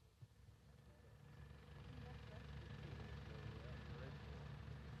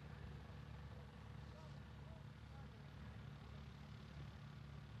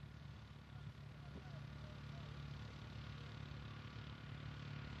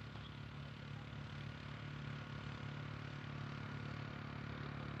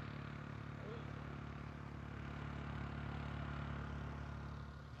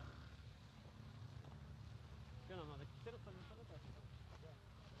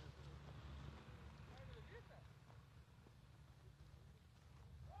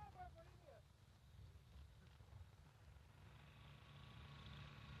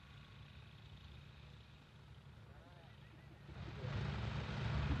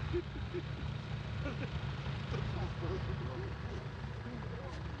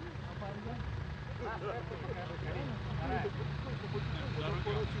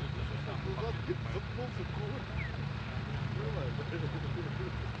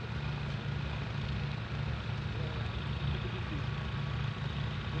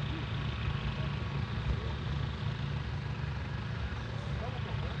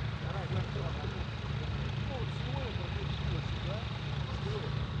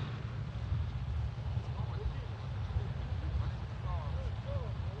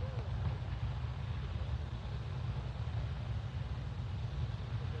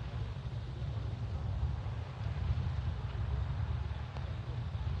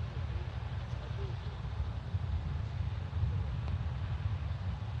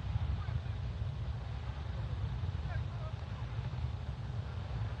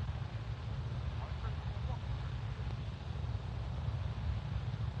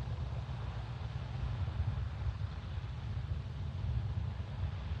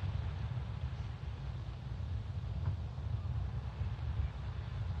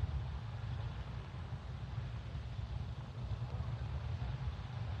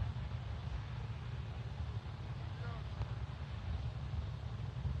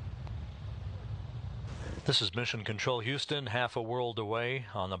 This is Mission Control Houston, half a world away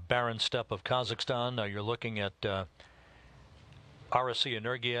on the barren steppe of Kazakhstan. You're looking at RSC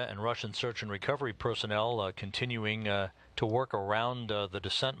Energia and Russian search and recovery personnel continuing to to work around the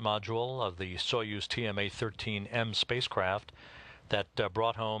descent module of the Soyuz TMA 13M spacecraft that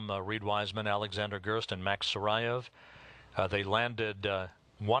brought home Reid Wiseman, Alexander Gerst, and Max Suraev. They landed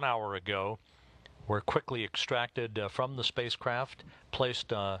 1 hour ago, were quickly extracted from the spacecraft,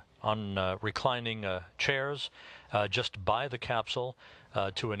 placed on reclining chairs just by the capsule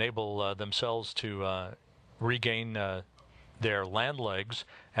to enable themselves to regain their land legs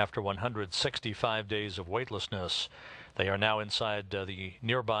after 165 days of weightlessness. They are now inside the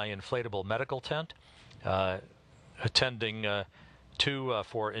nearby inflatable medical tent, attending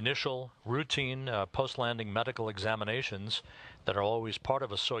for initial routine post-landing medical examinations that are always part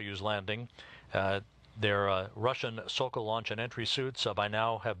of a Soyuz landing. Their Russian Sokol launch and entry suits by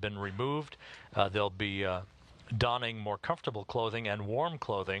now have been removed. They'll be donning more comfortable clothing and warm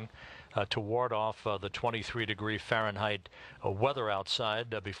clothing to ward off the 23-degree Fahrenheit weather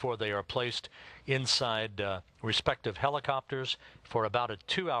outside before they are placed inside respective helicopters for about a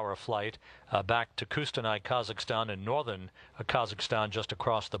 2-hour flight back to Kustanay, Kazakhstan, in northern Kazakhstan, just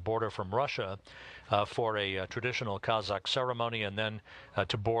across the border from Russia, for a traditional Kazakh ceremony, and then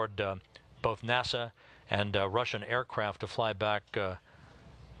to board both NASA and Russian aircraft to fly back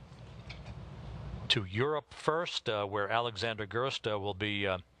to Europe first, where Alexander Gerst will be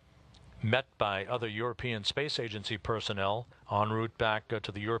met by other European Space Agency personnel en route back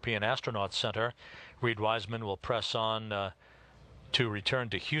to the European Astronaut Center. Reid Wiseman will press on to return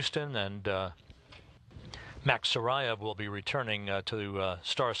to Houston, and Max Suraev will be returning to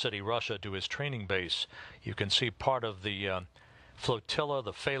Star City, Russia, to his training base. You can see part of the flotilla,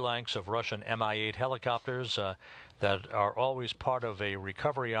 the phalanx of Russian Mi-8 helicopters that are always part of a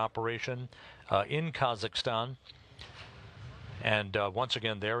recovery operation in Kazakhstan. And once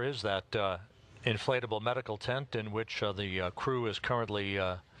again, there is that inflatable medical tent in which the crew is currently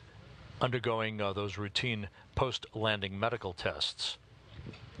undergoing those routine post-landing medical tests.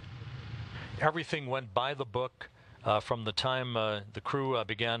 Everything went by the book from the time the crew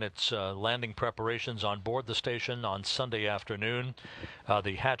began its landing preparations on board the station on Sunday afternoon.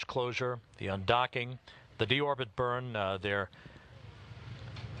 The hatch closure, the undocking, the deorbit burn, their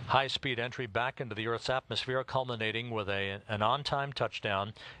high-speed entry back into the Earth's atmosphere, culminating with an on-time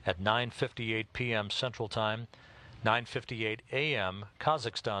touchdown at 9:58 p.m. Central Time, 9:58 a.m.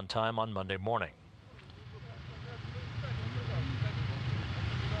 Kazakhstan time on Monday morning.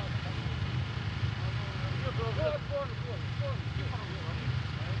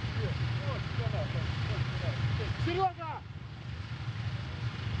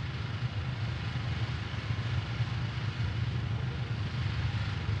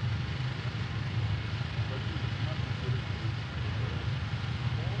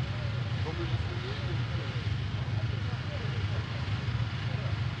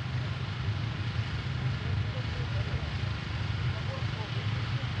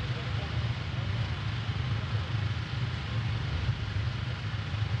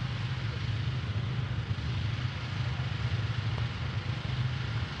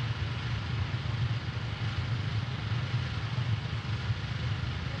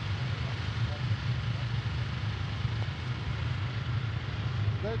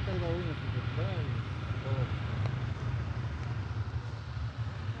 Когда вынесут, да,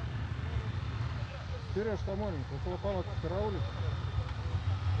 Сереж, Самоленко, около палатки караулит.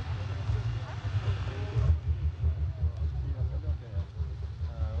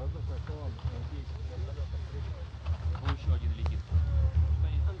 Еще один летит.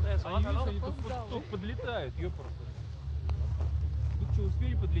 Они тут подлетают, ёпрст. Тут что,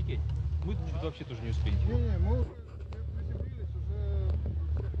 успели подлететь? Мы тут вообще тоже не успели. Не, мы приземлились уже.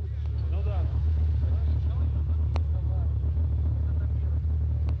 Ну да.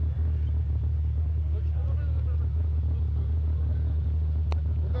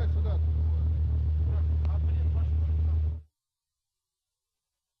 Сюда.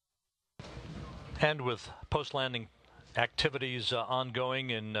 And with post-landing activities ongoing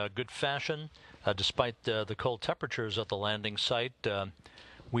in good fashion, despite the cold temperatures at the landing site,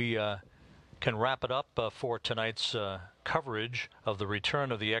 we can wrap it up for tonight's coverage of the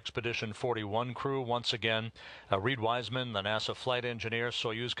return of the Expedition 41 crew. Once again, Reid Wiseman, the NASA flight engineer,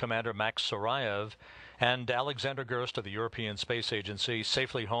 Soyuz commander Max Suraev, and Alexander Gerst of the European Space Agency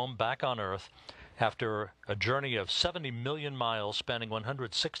safely home back on Earth after a journey of 70 million miles spanning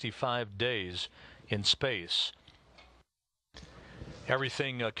 165 days in space.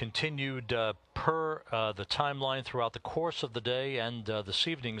 Everything continued per the timeline throughout the course of the day and this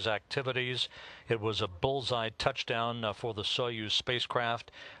evening's activities. It was a bullseye touchdown for the Soyuz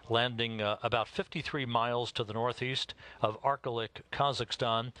spacecraft, landing about 53 miles to the northeast of Arkalyk,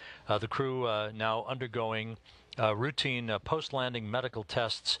 Kazakhstan. The crew now undergoing routine post-landing medical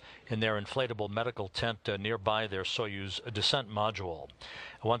tests in their inflatable medical tent nearby their Soyuz descent module.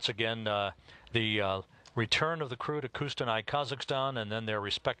 Once again, the return of the crew to Kustanay, Kazakhstan, and then their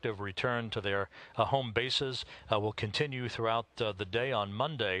respective return to their home bases will continue throughout the day on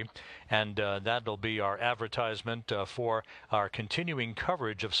Monday, and that'll be our advertisement for our continuing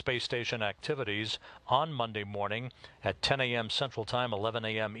coverage of space station activities on Monday morning at 10 a.m. Central Time, 11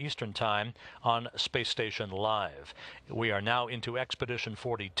 a.m. Eastern Time on Space Station Live. We are now into Expedition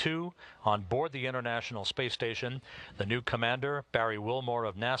 42 on board the International Space Station. The new commander, Barry Wilmore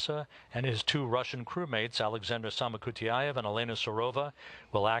of NASA, and his two Russian crewmates, Alexander Samokhutyaev and Elena Surova,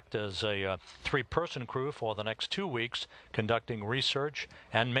 will act as a three-person crew for the next 2 weeks, conducting research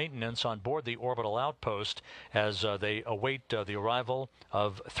and maintenance on board the orbital outpost as they await the arrival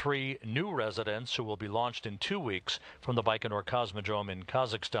of 3 new residents who will be launched in 2 weeks from the Baikonur Cosmodrome in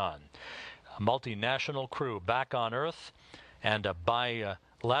Kazakhstan. A multinational crew back on Earth and a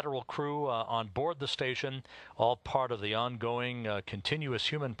bilateral crew on board the station, all part of the ongoing continuous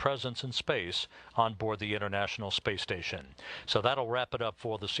human presence in space on board the International Space Station. So that'll wrap it up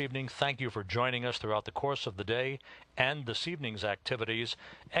for this evening. Thank you for joining us throughout the course of the day and this evening's activities.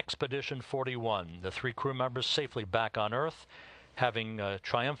 Expedition 41, the 3 crew members safely back on Earth, having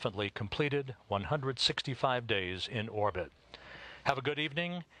triumphantly completed 165 days in orbit. Have a good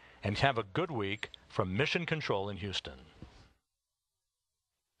evening and have a good week from Mission Control in Houston.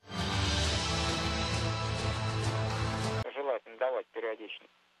 Желательно давать периодично.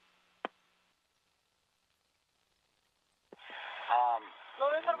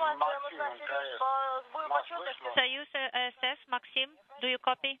 Soyuz ISS, Maxim, do you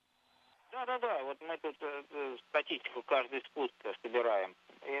copy? Да, вот мы тут статистику каждый спуск собираем.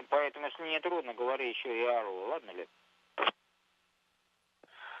 И поэтому, если не трудно, говори еще и ору, ладно ли?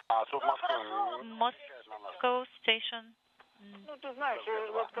 Moscow station.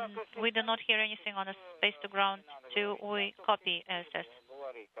 We do not hear anything on the space to ground. Do we copy ISS?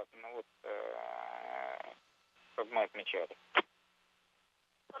 Говори, как, ну вот, чтобы мы отмечали.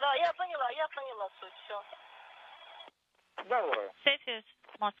 Да, я поняла суть, все. Давай. Soyuz,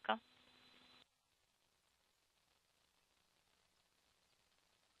 Moscow.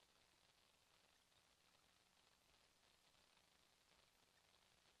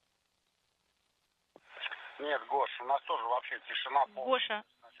 Нет, Гош, у нас тоже вообще тишина полная. Gosha,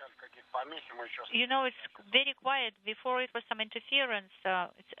 Вначале какие-то помехи, мы еще... you know, it's very quiet. Before it was some interference.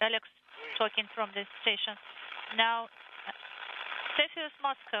 It's Alex talking from the station. Now, Soyuz,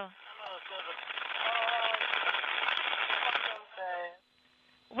 Moscow.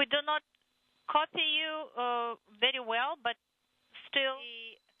 We do not copy you very well, but still...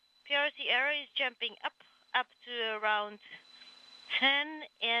 The PRC area is jumping up to around 10,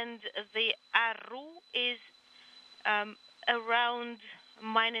 and the ARU is around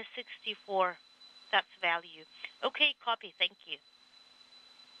minus 64. That's value. Okay, copy. Thank you.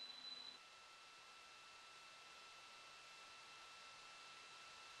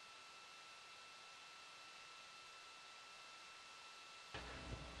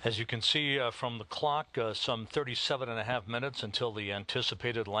 As you can see from the clock, some 37.5 minutes until the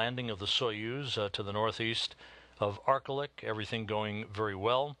anticipated landing of the Soyuz to the northeast of Arkelik. Everything going very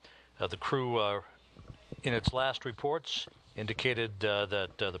well. The crew, in its last reports, indicated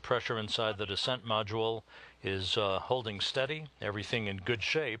that the pressure inside the descent module is holding steady. Everything in good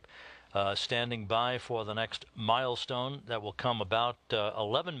shape. Standing by for the next milestone that will come about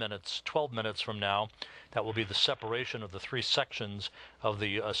 12 minutes from now. That will be the separation of the 3 sections of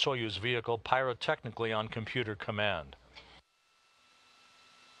the Soyuz vehicle pyrotechnically on computer command.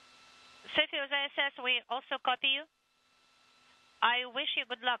 Soyuz ISS, we also copy you. I wish you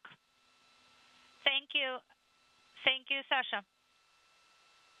good luck. Thank you. Thank you, Sasha.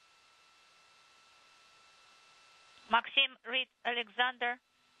 Maxim, Reid, Alexander,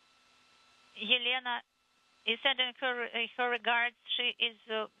 Yelena is sending her regards. She is,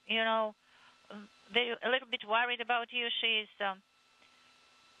 you know, a little bit worried about you. She's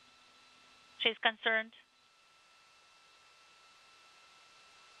concerned.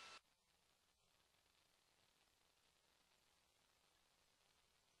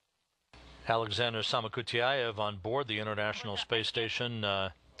 Alexander Samokhutyaev on board the International Space Station,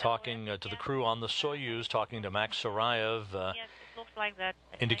 talking to the crew on the Soyuz, talking to Max Suraev, yes, it looks like that.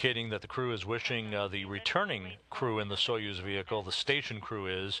 indicating that the crew is wishing the returning crew in the Soyuz vehicle, the station crew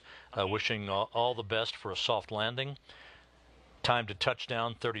is, wishing all the best for a soft landing. Time to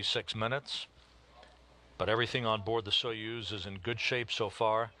touchdown, 36 minutes. But everything on board the Soyuz is in good shape so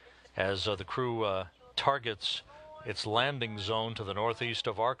far as the crew targets its landing zone to the northeast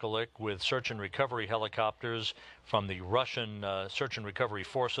of Arkalyk with search and recovery helicopters from the Russian search and recovery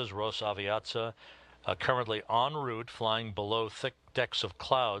forces, Rosaviatsia, currently en route, flying below thick decks of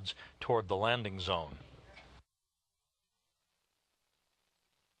clouds toward the landing zone.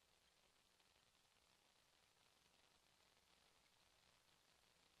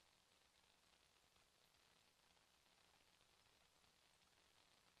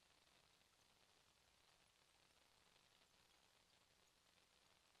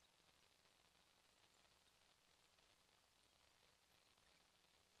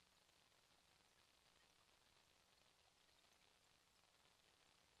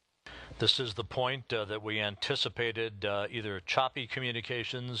 This is the point that we anticipated either choppy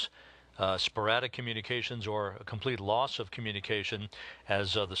communications, sporadic communications, or a complete loss of communication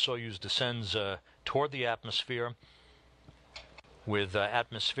as the Soyuz descends toward the atmosphere, with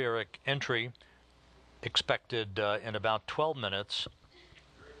atmospheric entry expected in about 12 minutes.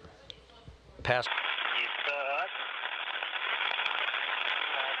 Past.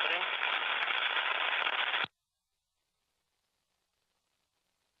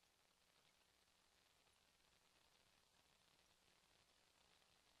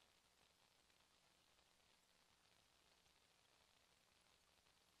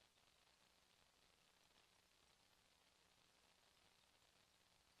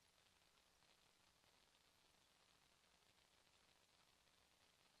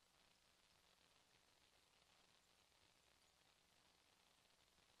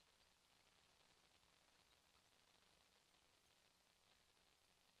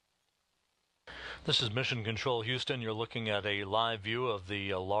 This is Mission Control Houston. You're looking at a live view of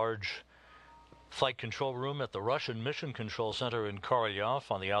the large flight control room at the Russian Mission Control Center in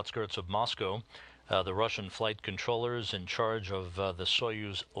Korolyov on the outskirts of Moscow. The Russian flight controllers in charge of the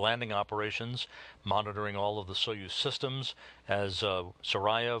Soyuz landing operations, monitoring all of the Soyuz systems as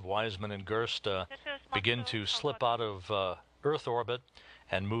Suraev, Wiseman, and Gerst begin to slip out of Earth orbit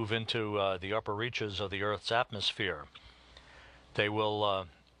and move into the upper reaches of the Earth's atmosphere. They will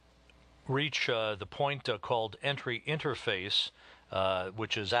reach the point called entry interface,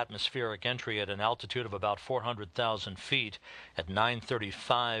 which is atmospheric entry at an altitude of about 400,000 feet at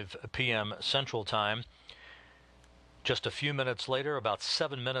 9:35 p.m. Central Time. Just a few minutes later, about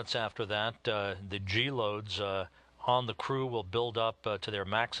 7 minutes after that, the G-loads on the crew will build up to their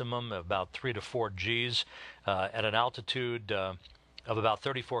maximum, about 3 to 4 Gs, at an altitude of about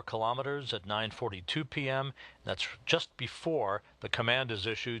 34 kilometers at 9:42 p.m. That's just before the command is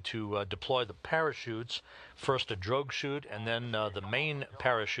issued to deploy the parachutes, first a drogue chute and then the main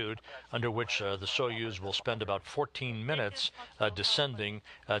parachute, under which the Soyuz will spend about 14 minutes descending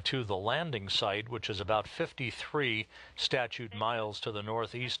to the landing site, which is about 53 statute miles to the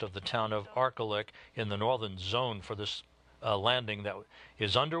northeast of the town of Arkalyk in the northern zone for this landing that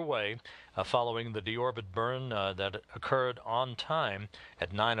is underway following the deorbit burn that occurred on time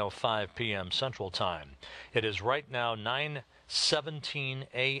at 9:05 p.m. Central Time. It is right now 9:17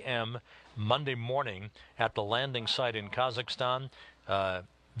 a.m. Monday morning at the landing site in Kazakhstan.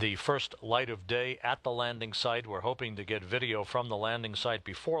 The first light of day at the landing site. We're hoping to get video from the landing site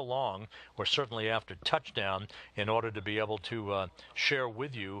before long, or certainly after touchdown, in order to be able to share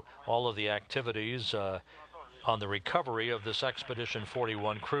with you all of the activities on the recovery of this Expedition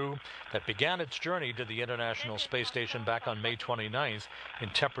 41 crew that began its journey to the International Space Station back on May 29th in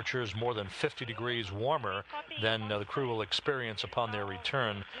temperatures more than 50 degrees warmer than the crew will experience upon their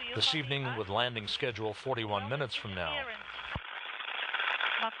return this evening, with landing schedule 41 minutes from now.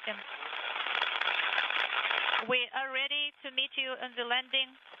 We are ready to meet you on the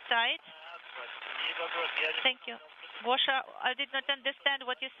landing site. Thank you. Gosha, I did not understand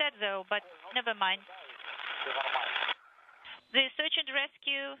what you said, though, but never mind. The search and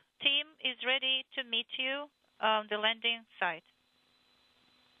rescue team is ready to meet you on the landing site.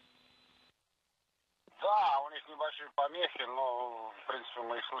 Да, у них небольшие помехи, но, в принципе,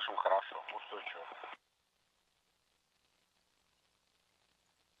 мы их слышим хорошо, устойчиво.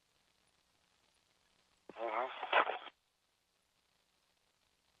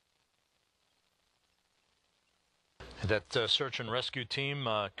 That search and rescue team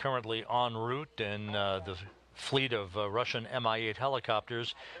currently en route in the fleet of Russian Mi-8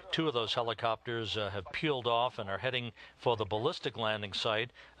 helicopters. 2 of those helicopters have peeled off and are heading for the ballistic landing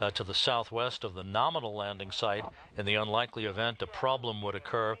site to the southwest of the nominal landing site in the unlikely event a problem would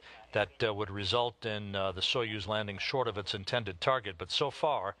occur that would result in the Soyuz landing short of its intended target. But so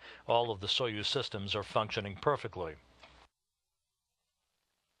far, all of the Soyuz systems are functioning perfectly.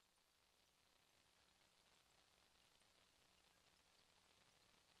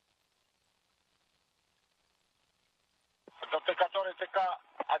 Это ты, который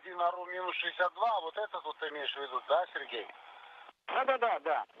ТК-1 вот этот вот ты имеешь в виду, да, Сергей?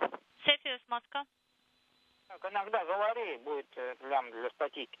 Да. Cepheius, Moscow. Так, иногда говори, будет для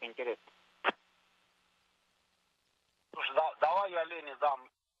статистики интересно. Слушай, давай я Лене дам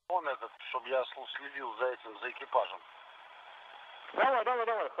он этот, чтобы я следил за этим, за экипажем.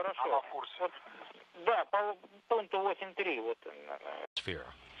 Давай, хорошо. Она в курсе. Вот, да, по пункту 8.3. Вот. Sphere.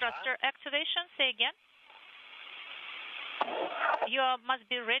 Thruster activation, say again. You must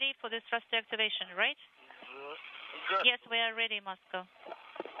be ready for the thruster activation, right? Yes, we are ready, Moscow.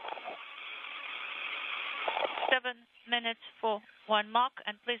 7 minutes for 1 Mach,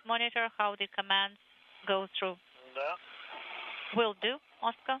 and please monitor how the commands go through. Да. Will do,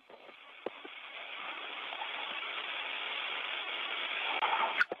 Moscow.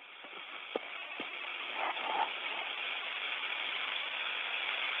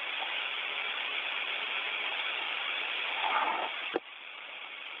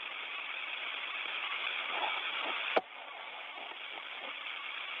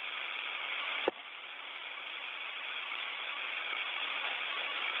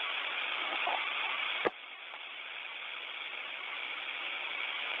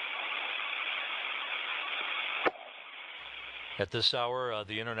 At this hour,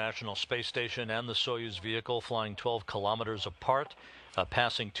 the International Space Station and the Soyuz vehicle flying 12 kilometers apart,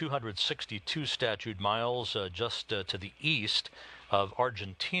 passing 262 statute miles just to the east of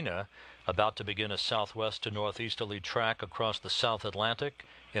Argentina, about to begin a southwest to northeasterly track across the South Atlantic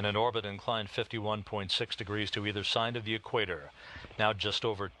in an orbit inclined 51.6 degrees to either side of the equator. Now just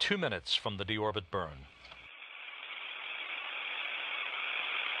over 2 minutes from the deorbit burn.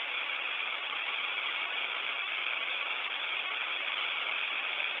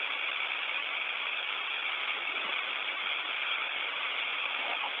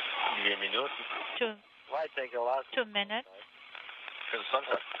 Flight take the last 2 minutes.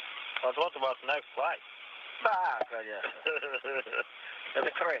 But what about next flight? Да, конечно.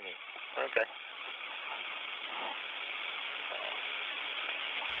 Это крайний. Okay.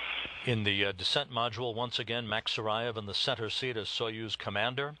 In the descent module, once again, Max Suraev in the center seat as Soyuz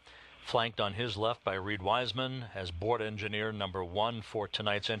commander, flanked on his left by Reid Wiseman as board engineer number 1 for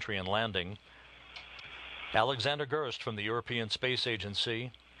tonight's entry and landing. Alexander Gerst from the European Space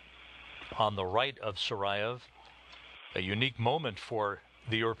Agency on the right of Suraev. A unique moment for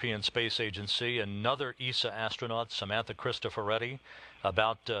the European Space Agency. Another ESA astronaut, Samantha Cristoforetti,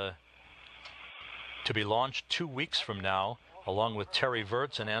 about to be launched 2 weeks from now, along with Terry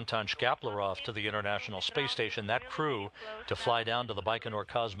Virts and Anton Shkaplerov to the International Space Station. That crew to fly down to the Baikonur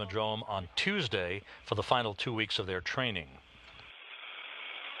Cosmodrome on Tuesday for the final 2 weeks of their training.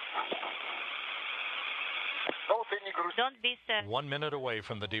 Don't be sad. 1 minute away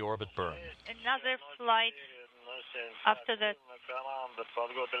from the deorbit burn. Another flight after that.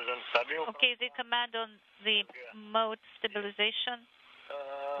 Okay, the command on the mode stabilization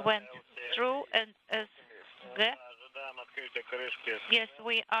went through, and as yes,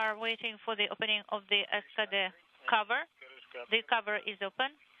 we are waiting for the opening of the SKD cover. The cover is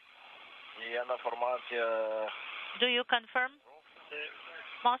open. Do you confirm?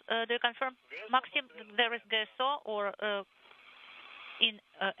 Do you confirm, Maxim, there is GSO or in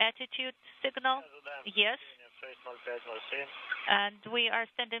attitude signal? Yes. And we are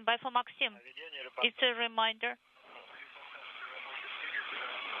standing by for Maxim. It's a reminder.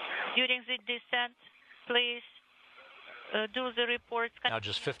 During the descent, please do the reports. Now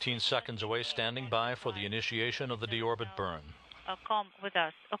just 15 seconds away, standing by for the initiation of the deorbit burn. Come with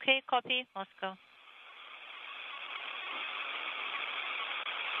us. Okay, copy, Moscow.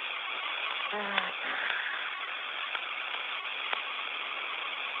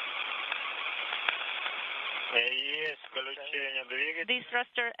 The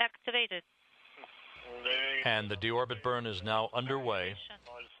thruster activated. And the deorbit burn is now underway.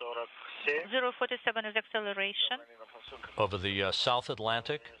 047 is acceleration. Over the South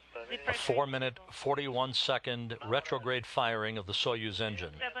Atlantic, a 4-minute, 41-second retrograde firing of the Soyuz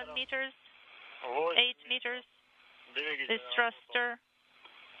engine. 7 meters, 8 meters. The thruster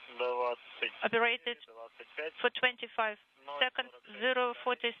operated for 25 seconds.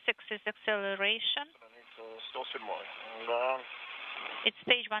 046 is acceleration. It's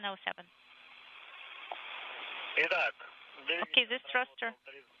stage 107. Okay, this thruster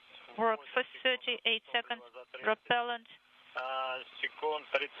worked for 38 seconds. Propellant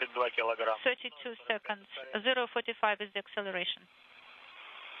 32 seconds. 045 is the acceleration.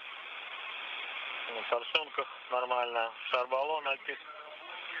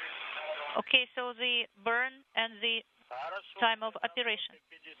 Okay, so the burn and the Time of operation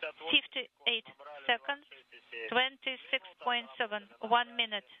 58 seconds, 26.7, 1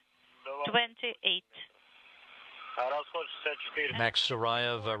 minute, 28. Max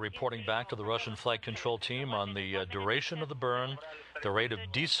Suraev reporting back to the Russian flight control team on the duration of the burn, the rate of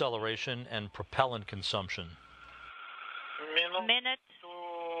deceleration, and propellant consumption. Minute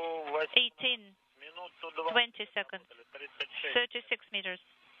 18, 20 seconds, 36 meters.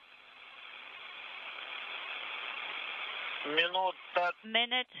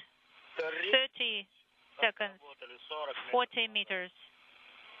 Minute 30 seconds, 40 meters.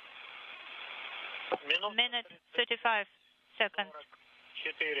 Minute 35 seconds,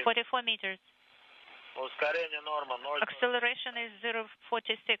 44 meters. Acceleration is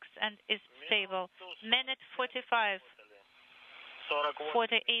 0.46 and is stable. Minute 45,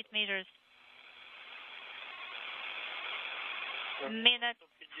 48 meters. Minute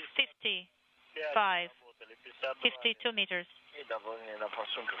 55, 52 meters.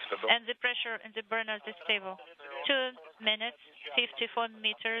 And the pressure in the burners is stable. 2 minutes, 54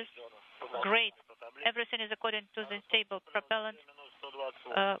 meters. Great. Everything is according to the table. Propellant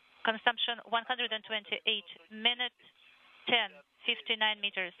consumption 128. Minute 10, 59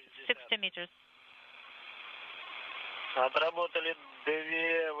 meters, 60 meters.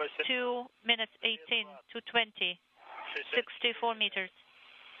 2 minutes 18 to 20, 64 meters.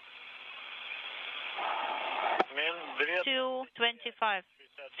 2:25,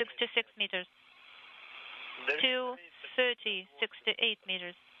 66 meters. 2:30, 68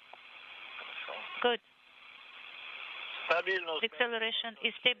 meters. Good. The acceleration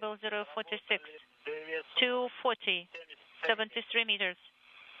is stable, 0.46. 2:40, 73 meters.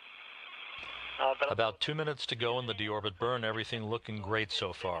 About 2 minutes to go in the deorbit burn. Everything looking great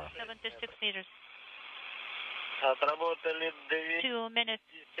so far. 76 meters. 2 minutes,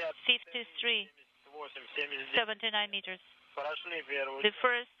 53, 79 meters. The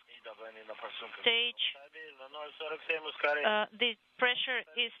first stage, the pressure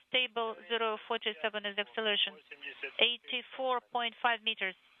is stable, 0.47 is acceleration, 84.5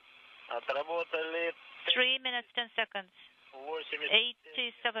 meters. 3 minutes, 10 seconds,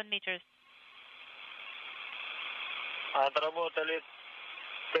 87 meters.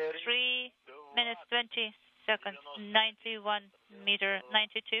 3 minutes, 20 seconds, 91 meter,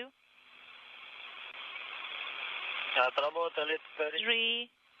 92. 3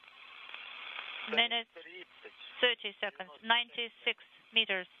 minutes, 30 seconds, 96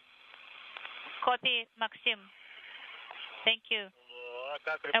 meters. Copy, Maxim. Thank you.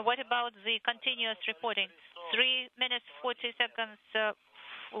 And what about the continuous reporting? 3 minutes, 40 seconds,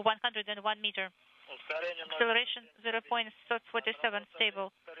 101 meter. Acceleration 0.47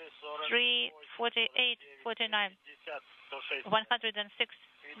 stable. 3:48, 49, 106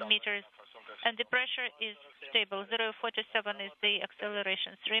 meters. And the pressure is stable. 0.47 is the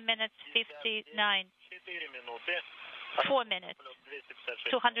acceleration. 3 minutes, 59. 4 minutes.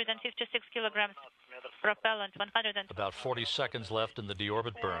 256 kilograms propellant. 100. About 40 seconds left in the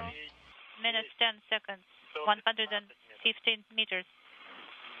deorbit burn. Minutes, 10 seconds. 115 meters.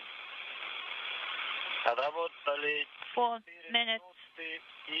 4 minutes,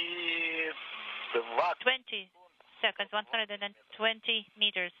 20 seconds, 120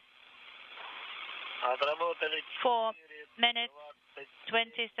 meters. 4 minutes,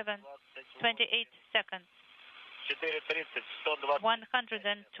 27, 28 seconds.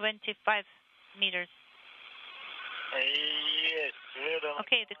 125 meters.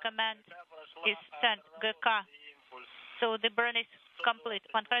 Okay, the command is sent, GK. So the burn is complete,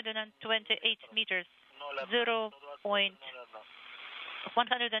 128 meters.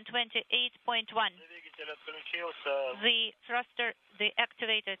 128.1. The thruster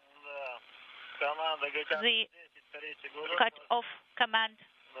deactivated. The cut-off command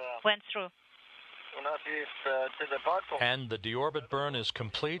went through. And the deorbit burn is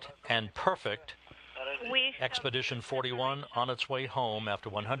complete and perfect. Expedition 41 on its way home after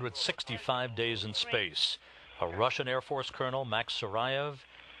 165 days in space. A Russian Air Force Colonel, Max Suraev,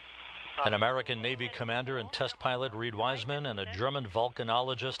 an American Navy commander and test pilot, Reid Wiseman, and a German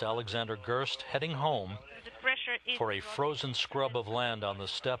volcanologist, Alexander Gerst, heading home for a frozen scrub of land on the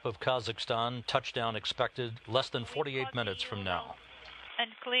steppe of Kazakhstan. Touchdown expected less than 48 minutes from now.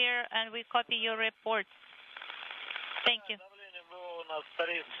 And clear, and we copy your report. Thank you.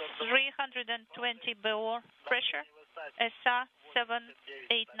 320 BOR pressure, SA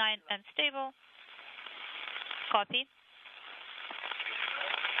 789 and stable. Copy.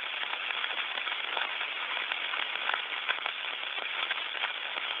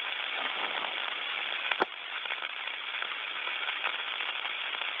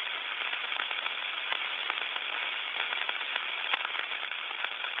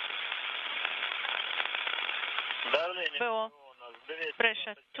 BO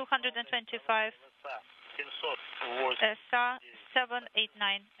pressure 225, SR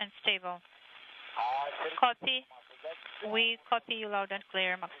 789 and stable. Copy. We copy you loud and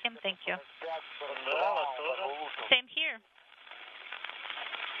clear, Maxim. Thank you. Same here.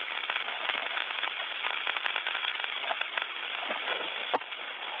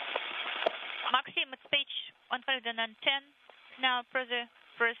 Maxim, it's page 110. Now for the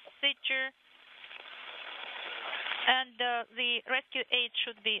procedure. And the rescue aid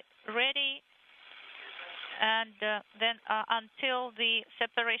should be ready. And then until the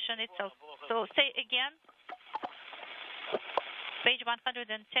separation itself. So say again. Page 110.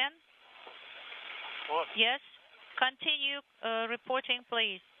 Yes. Continue reporting,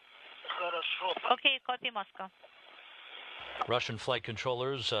 please. Okay, copy Moscow. Russian flight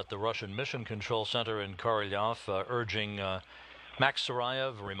controllers at the Russian Mission Control Center in Korolyov urging Max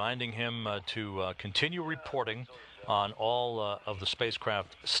Suraev, reminding him to continue reporting on all of the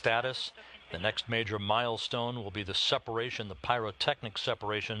spacecraft status. The next major milestone will be the separation, the pyrotechnic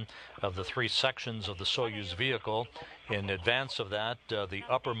separation of the three sections of the Soyuz vehicle. In advance of that, the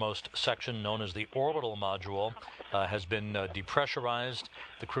uppermost section, known as the orbital module, has been depressurized.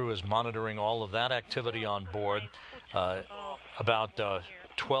 The crew is monitoring all of that activity on board. About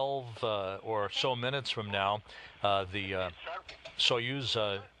 12 or so minutes from now, the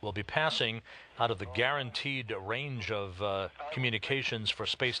Soyuz will be passing out of the guaranteed range of communications for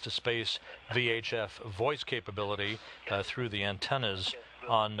space-to-space VHF voice capability through the antennas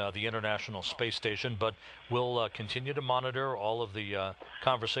on the International Space Station, but we'll continue to monitor all of the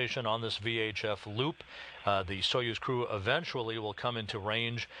conversation on this VHF loop. The Soyuz crew eventually will come into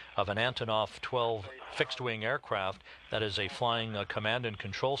range of an Antonov 12 fixed-wing aircraft that is a flying command and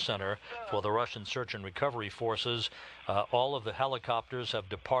control center for the Russian search and recovery forces. All of the helicopters have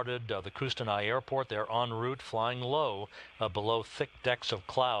departed the Kustanai airport. They're en route, flying low below thick decks of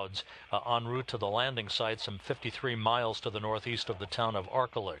clouds, en route to the landing site some 53 miles to the northeast of the town of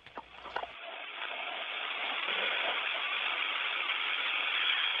Arkalyk.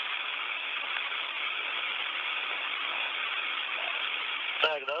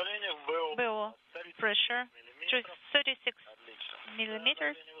 BO pressure 36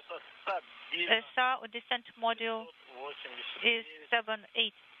 millimeters. SR or descent module is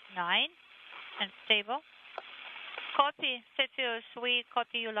 789 and stable. Copy, Cephus, we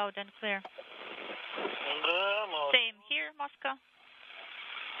copy you loud and clear. Same here, Moscow.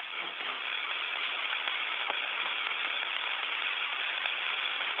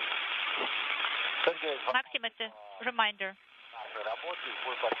 Maxim, it's a reminder.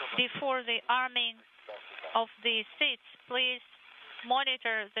 Before the arming of the seats, please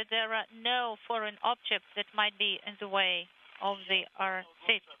monitor that there are no foreign objects that might be in the way of our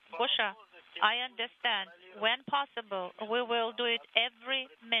seats. Busha, I understand. When possible, we will do it every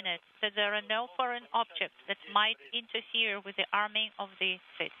minute, that there are no foreign objects that might interfere with the arming of the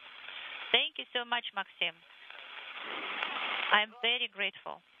seats. Thank you so much, Maxim. I'm very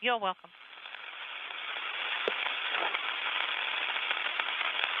grateful. You're welcome.